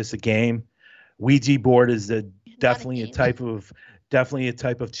say it's just a game. Ouija board is It's not a definitely a game.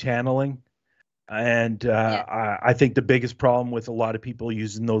 type of channeling. And Yeah, I think the biggest problem with a lot of people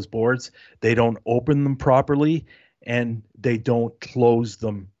using those boards, they don't open them properly and they don't close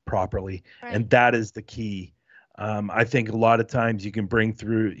them properly. right. And that is the key. I think a lot of times you can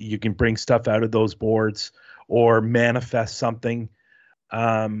bring stuff out of those boards or manifest something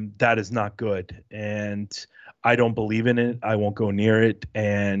that is not good. And I don't believe in it. I won't go near it.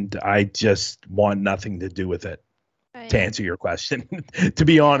 And I just want nothing to do with it, to Right. answer your question. To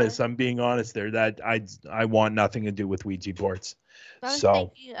be Yeah. honest, I'm being honest there, that I want nothing to do with Ouija boards. I was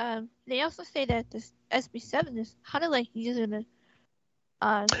So thinking, they also say that this SB7 is kind of like using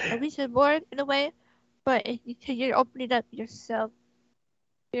a Ouija board in a way, but you're opening up yourself,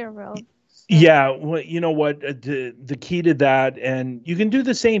 your world. So, yeah, well, you know what, the key to that, and you can do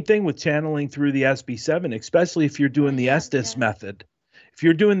the same thing with channeling through the SB7, especially if you're oh doing the yeah, Estes yeah, method. If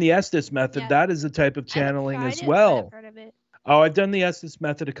you're doing the Estes method, yeah. that is a type of I haven't channeling tried as it, but I've well. heard of it. Oh, I've done the Estes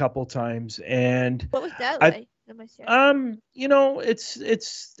method a couple times, and What was that I like? Let me share.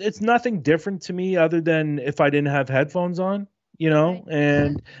 it's nothing different to me other than if I didn't have headphones on. know,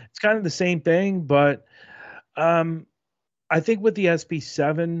 and it's kind of the same thing. But um, I think with the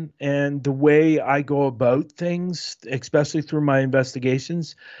SB7 and the way I go about things, especially through my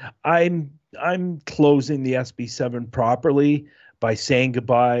investigations, I'm closing the SB7 properly by saying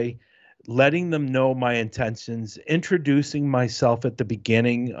goodbye, letting them know my intentions, introducing myself at the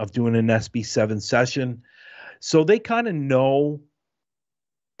beginning of doing an SB7 session, so they kind of know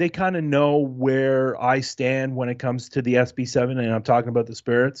where I stand when it comes to the SB7, and I'm talking about the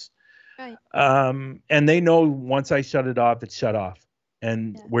spirits. Right. And they know once I shut it off, it's shut off,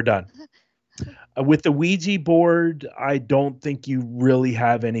 and Yeah. we're done. With the Ouija board, I don't think you really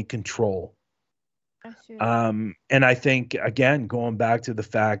have any control. That's true. And I think, again, going back to the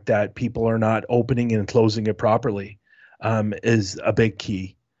fact that people are not opening and closing it properly, is a big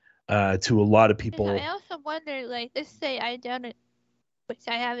key to a lot of people. I also wonder, like, let's say I done it, which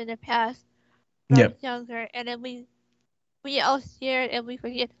I have in the past when I Yep. was younger, and then we all scared and we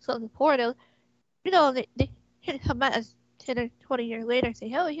forget to close the portal. You know, they can come out as 10 or 20 years later and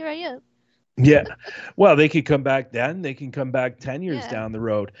say, "Oh, here I am." Yeah. Well, they could come back then. They can come back 10 years Yeah. down the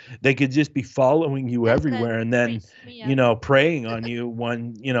road. They could just be following you That's what everywhere and then, freaks me out. preying on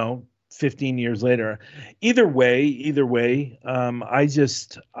you 15 years later. Either way, I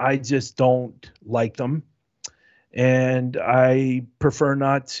just don't like them, and I prefer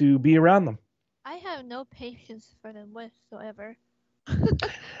not to be around them. I have no patience for them whatsoever.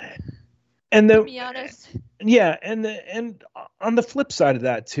 And To the be honest. yeah, and on the flip side of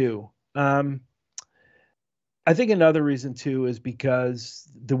that too, I think another reason too is because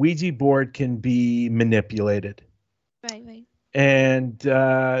the Ouija board can be manipulated, Right.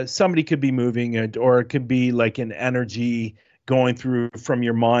 and somebody could be moving it, or it could be like an energy going through from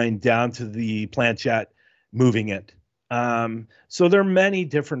your mind down to the planchette, moving it. So there are many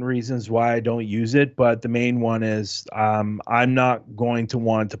different reasons why I don't use it, but the main one is I'm not going to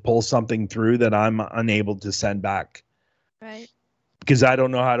want to pull something through that I'm unable to send back, Right. because I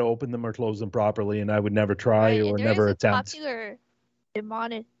don't know how to open them or close them properly, and I would never try Right. or And there is never a attempt. popular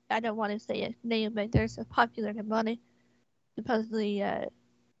demonic. I don't want to say its name, but there's a popular demonic supposedly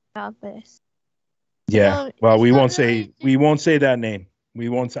novice. Yeah. Well, It's we not won't really say we won't say that name. We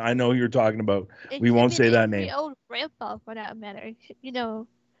won't say, I know who you're talking about. It We could won't be say an that angry name. old grandpa for that matter. I was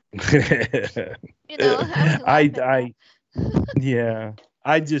I laughing at I yeah.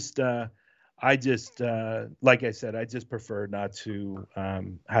 I just like I said, I just prefer not to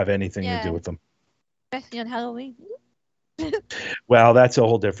have anything to do yeah, with them. especially on Halloween. Well, that's a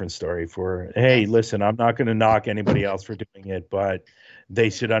whole different story for, hey, That's listen, I'm not going to knock anybody else for doing it, but they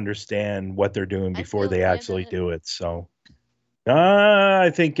should understand what they're doing I before feel they bad actually that do it. So, I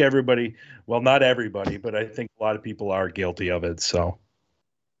think everybody, well, not everybody, but I think a lot of people are guilty of it. So,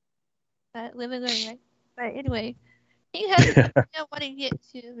 living right. But anyway, he has something I want to get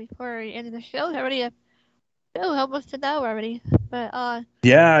to before we end the show. Already, almost an hour already. But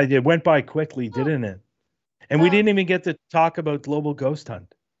yeah, it went by quickly, oh, didn't it? And we didn't even get to talk about Global Ghost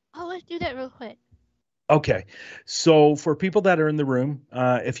Hunt. let's do that real quick. Okay. So, for people that are in the room,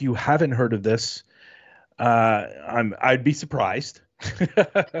 if you haven't heard of this, I'd be surprised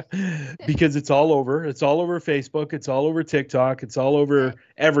because it's all over. It's all over Facebook. It's all over TikTok. It's all over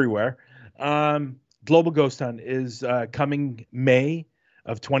everywhere. Global Ghost Hunt is coming May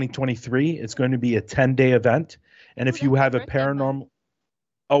of 2023. It's going to be a 10-day event, and if you have a paranormal,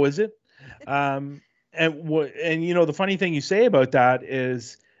 oh, is it? And the funny thing you say about that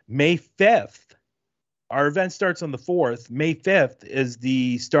is May 5th. Our event starts on the 4th. May 5th is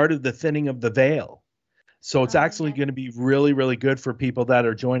the start of the thinning of the veil. So it's actually going to be really, really good for people that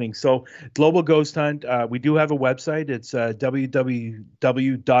are joining. So Global Ghost Hunt, we do have a website. It's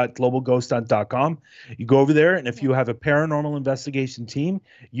www.globalghosthunt.com. You go over there, and if you have a paranormal investigation team,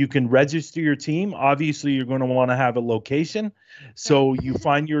 you can register your team. Obviously, you're going to want to have a location. So you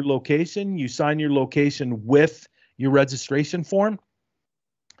find your location, you sign your location with your registration form,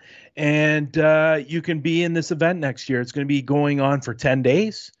 and you can be in this event next year. It's going to be going on for 10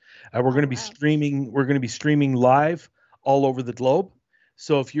 days. We're going to be streaming. We're going to be streaming live all over the globe.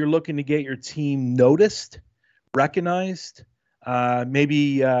 So if you're looking to get your team noticed, recognized,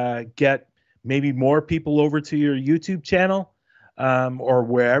 maybe get maybe more people over to your YouTube channel, or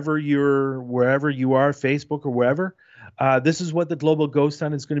wherever you are, Facebook or wherever. This is what the Global Ghost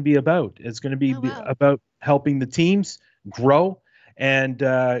Hunt is going to be about. It's going to be about helping the teams grow, and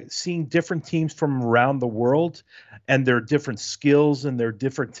seeing different teams from around the world and their different skills and their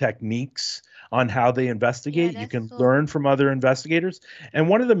different techniques on how they investigate. You can learn from other investigators. And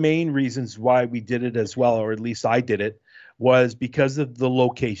one of the main reasons why we did it as well, or at least I did it, was because of the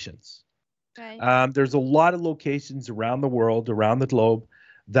locations. Right. There's a lot of locations around the world, around the globe,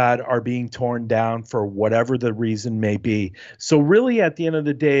 that are being torn down for whatever the reason may be. So, really, at the end of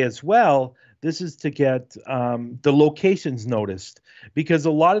the day, as well, this is to get the locations noticed, because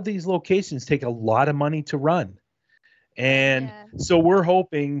a lot of these locations take a lot of money to run. Right. And Yeah. so we're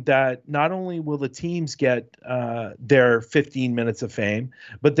hoping that not only will the teams get their 15 minutes of fame,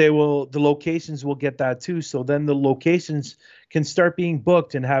 but the locations will get that too. So then the locations can start being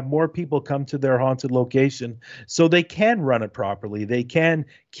booked and have more people come to their haunted location, so they can run it properly. They can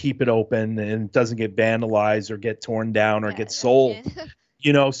keep it open and it doesn't get vandalized or get torn down or Yeah. get That's sold.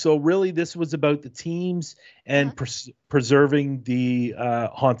 good. So really this was about the teams Uh-huh. and preserving the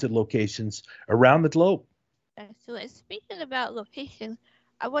haunted locations around the globe. Excellent. Speaking about locations,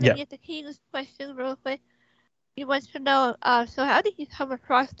 I want to Yeah. get the king's question real quick. He wants to know, so how did you come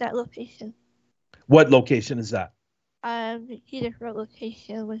across that location? What location is that? He different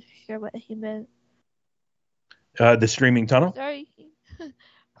location, wasn't sure what he meant. The streaming tunnel. Sorry.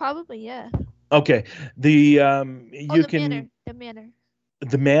 Probably, yeah. Okay. The Oh, you the manor. can The manor.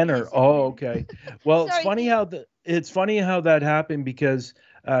 the He manor. just said the Oh, manor. okay. Well, Sorry, King. it's funny how that happened, because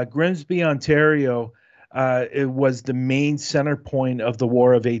Grimsby, Ontario, it was the main center point of the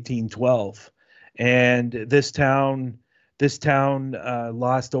War of 1812, and this town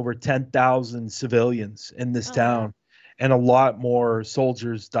lost over 10,000 civilians in this Oh, wow. town, and a lot more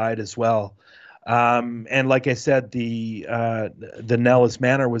soldiers died as well. And like I said, the Nellis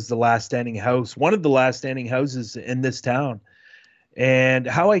Manor was the last standing house, one of the last standing houses in this town. And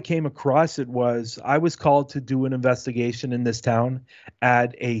how I came across it was I was called to do an investigation in this town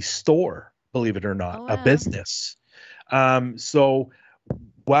at a store, believe it or not, Oh, a wow. business. So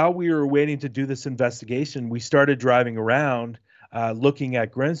while we were waiting to do this investigation, we started driving around looking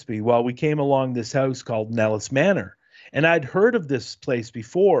at Grimsby. Well, we came along this house called Nellis Manor, and I'd heard of this place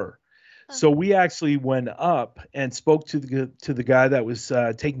before. Huh. So we actually went up and spoke to the guy that was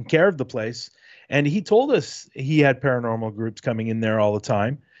taking care of the place, and he told us he had paranormal groups coming in there all the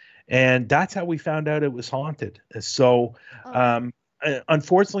time, and that's how we found out it was haunted. So, Oh, wow. um,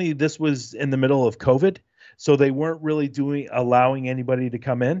 unfortunately, this was in the middle of COVID, so they weren't really allowing anybody to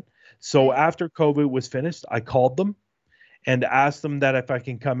come in. So Right. after COVID was finished, I called them and asked them that if I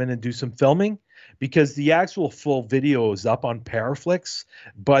can come in and do some filming, because the actual full video is up on Paraflix,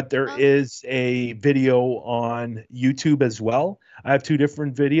 but there Oh, is a video on YouTube as well. I have two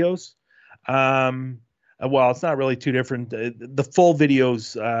different videos. Um, well, it's not really two different. The full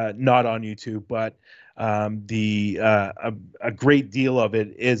video's not on YouTube, but a great deal of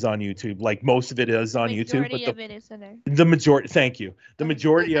it is on YouTube. Like most of it is the on YouTube, majority but of it is in there. the majority. Thank you. The Okay.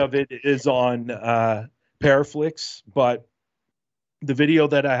 majority of it is on Paraflix, but the video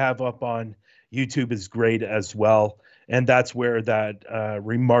that I have up on YouTube is great as well. And that's where that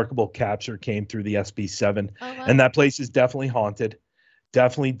remarkable capture came through the SB7. Oh, And wow. that place is definitely haunted.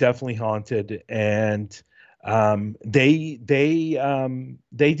 Definitely haunted. And they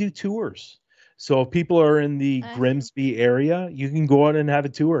do tours. So if people are in the I see. Grimsby area, you can go out and have a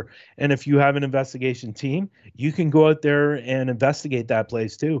tour. And if you have an investigation team, you can go out there and investigate that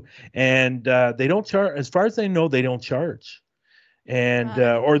place too. And they don't charge, as far as I know, they don't charge. And Wow,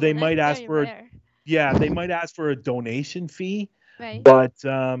 that's or cool. they That's might ask very for a rare. yeah, they might ask for a donation fee, Right. but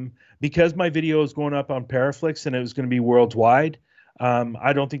because my video is going up on Paraflix and it was going to be worldwide,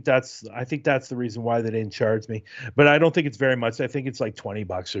 I don't think I think that's the reason why they didn't charge me. But I don't think it's very much. I think it's like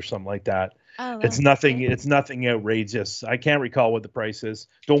 $20 or something like that. Oh, It's well. nothing. Okay. It's nothing outrageous. I can't recall what the price is.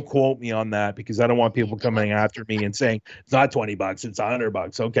 Don't quote me on that, because I don't want people They coming won't. after me and saying it's not $20, it's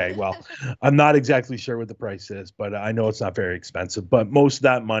 $100. Okay, well, I'm not exactly sure what the price is, but I know it's not very expensive. But most of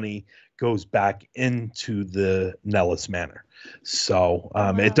that money goes back into the Nellis Manor, so Oh,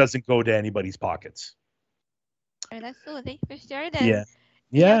 it wow. doesn't go to anybody's pockets. Alright, that's cool. Thank you for sharing that. Yeah,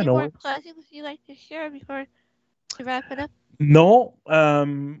 Do you have yeah, any no more worries. closings you'd like to share before we wrap it up? No,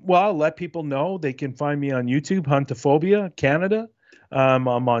 well, I'll let people know they can find me on YouTube, Huntaphobia Canada. I'm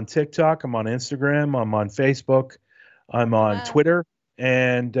on TikTok, I'm on Instagram, I'm on Facebook, I'm Oh, on wow. Twitter,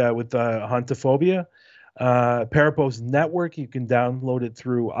 and with Huntaphobia. Parapost Network, you can download it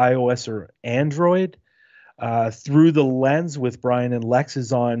through iOS or Android. Through the Lens with Brian and Lex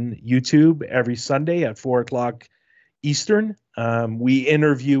is on YouTube every Sunday at 4 o'clock Eastern. We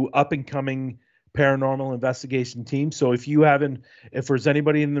interview up and coming paranormal investigation teams. So if there's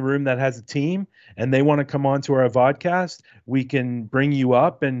anybody in the room that has a team and they want to come on to our vodcast, we can bring you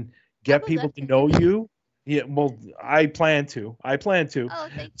up and I get would people love to to hear know that. you. Yeah, well, I plan to. I plan to. Oh,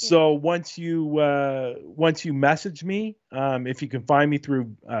 thank you. So once you message me, if you can find me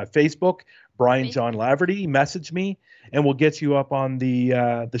through Facebook, Bryan John Facebook. Laverty, message me, and we'll get you up on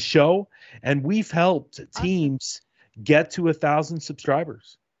the show. And we've helped Awesome. teams get to 1,000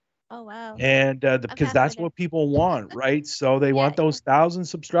 subscribers, Oh, wow. and I'm because halfway that's there. what people want, right? So they Yeah, want those 1,000 yeah.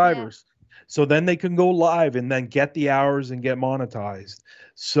 subscribers, so then they can go live and then get the hours and get monetized.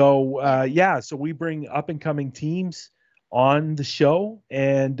 So Yeah. yeah, so we bring up and coming teams on the show,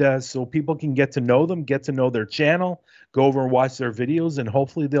 and so people can get to know them, get to know their channel, go over and watch their videos, and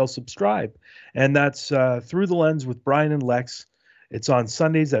hopefully they'll subscribe. And that's Through the Lens with Bryan and Lex. It's on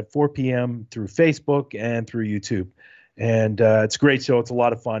Sundays at 4 p.m. through Facebook and through YouTube, and it's a great show. It's a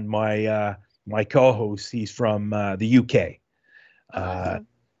lot of fun. My co-host, he's from the UK. Oh, Uh, awesome.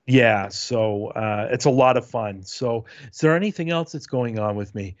 yeah, so it's a lot of fun. So, is there anything else that's going on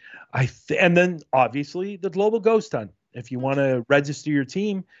with me? And then obviously the Global Ghost Hunt. If you want to register your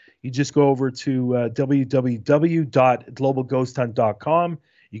team, you just go over to www.globalghosthunt.com.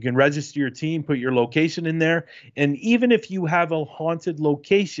 You can register your team, put your location in there, and even if you have a haunted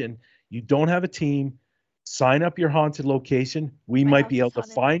location, you don't have a team, sign up your haunted location. We My might house be able is to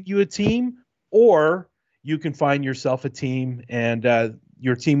haunted. find you a team, or you can find yourself a team, and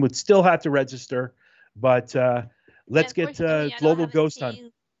your team would still have to register. But let's get Unfortunately, I don't Global have a Ghost Hunt.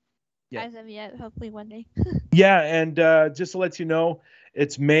 team Yeah. as of yet. Hopefully one day. Yeah, and just to let you know,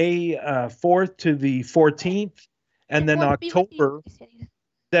 it's May 4th to the 14th, and The then fourth be with you.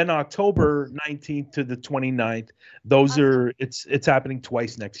 October 19th to the 29th. Those Awesome. are it's happening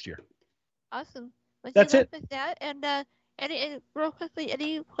twice next year. Awesome. Well, good That's luck it. with that. And real quickly,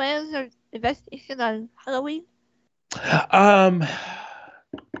 any plans or investigation on Halloween? Um,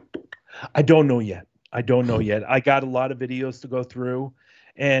 I don't know yet. I don't know yet. I got a lot of videos to go through,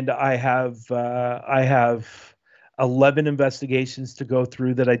 and I have 11 investigations to go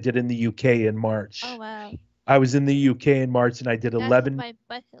through that I did in the UK in Oh, March. wow. I was in the UK in March, and I did That's on 11. my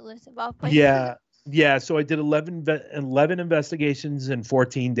bucket list of all places. Yeah, yeah. So I did 11 investigations in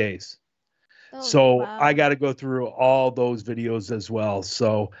 14 days. Oh, So I wow. got to go through all those videos as well.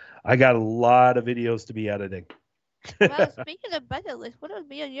 So I got a lot of videos to be editing. Wow, speaking of bucket list, what would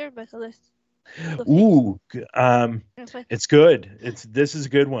be on your bucket list? Ooh, Real quick. it's good. This is a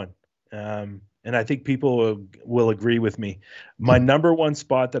good one, and I think people will agree with me. My number one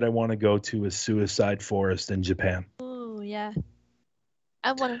spot that I want to go to is Suicide Forest in Japan. Ooh, yeah.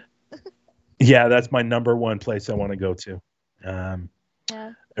 I want to. Yeah, that's my number one place I want to go to. Um,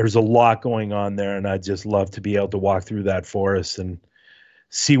 Yeah. there's a lot going on there, and I just love to be able to walk through that forest and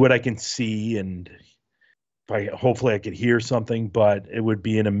see what I can see, and hopefully I could hear something. But it would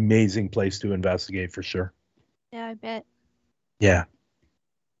be an amazing place to investigate for sure. Yeah, I bet. Yeah.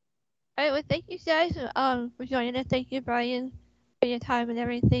 All right, well, thank you guys for joining us. Thank you, Bryan, for your time and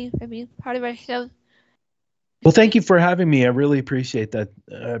everything, for being part of our show. Well, thank you for having me. I really appreciate that.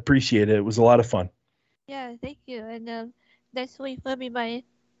 Appreciate it. It was a lot of fun. Yeah, thank you. And next week will be my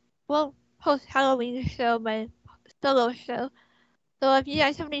post Halloween show, my solo show. So if you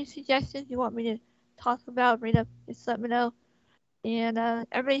guys have any suggestions you want me to talk about, bring up, just let me know. And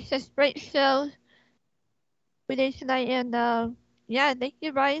everybody says great show we did tonight. And yeah, thank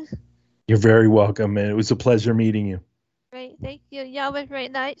you, Bryan. You're very welcome, and it was a pleasure meeting you. Great, thank you. Y'all have a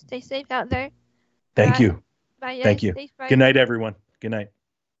great night. Stay safe out there. Thank Bye. you. Bye, guys. Thank you. Thanks, Bryan. Good night, everyone. Good night.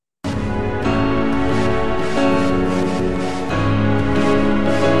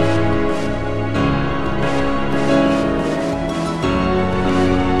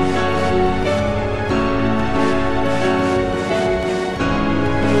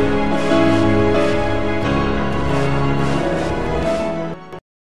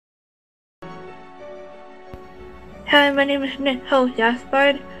 Hi, my name is Nicole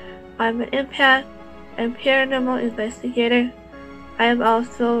Gaspard. I'm an empath and paranormal investigator. I am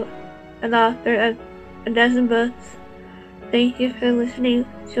also an author of a dozen books. Thank you for listening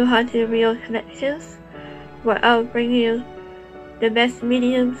to Haunted Real Connections, where I'll bring you the best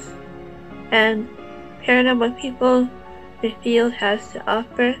mediums and paranormal people the field has to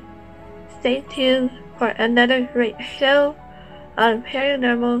offer. Stay tuned for another great show on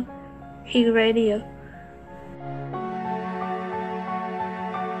Paranormal King Radio.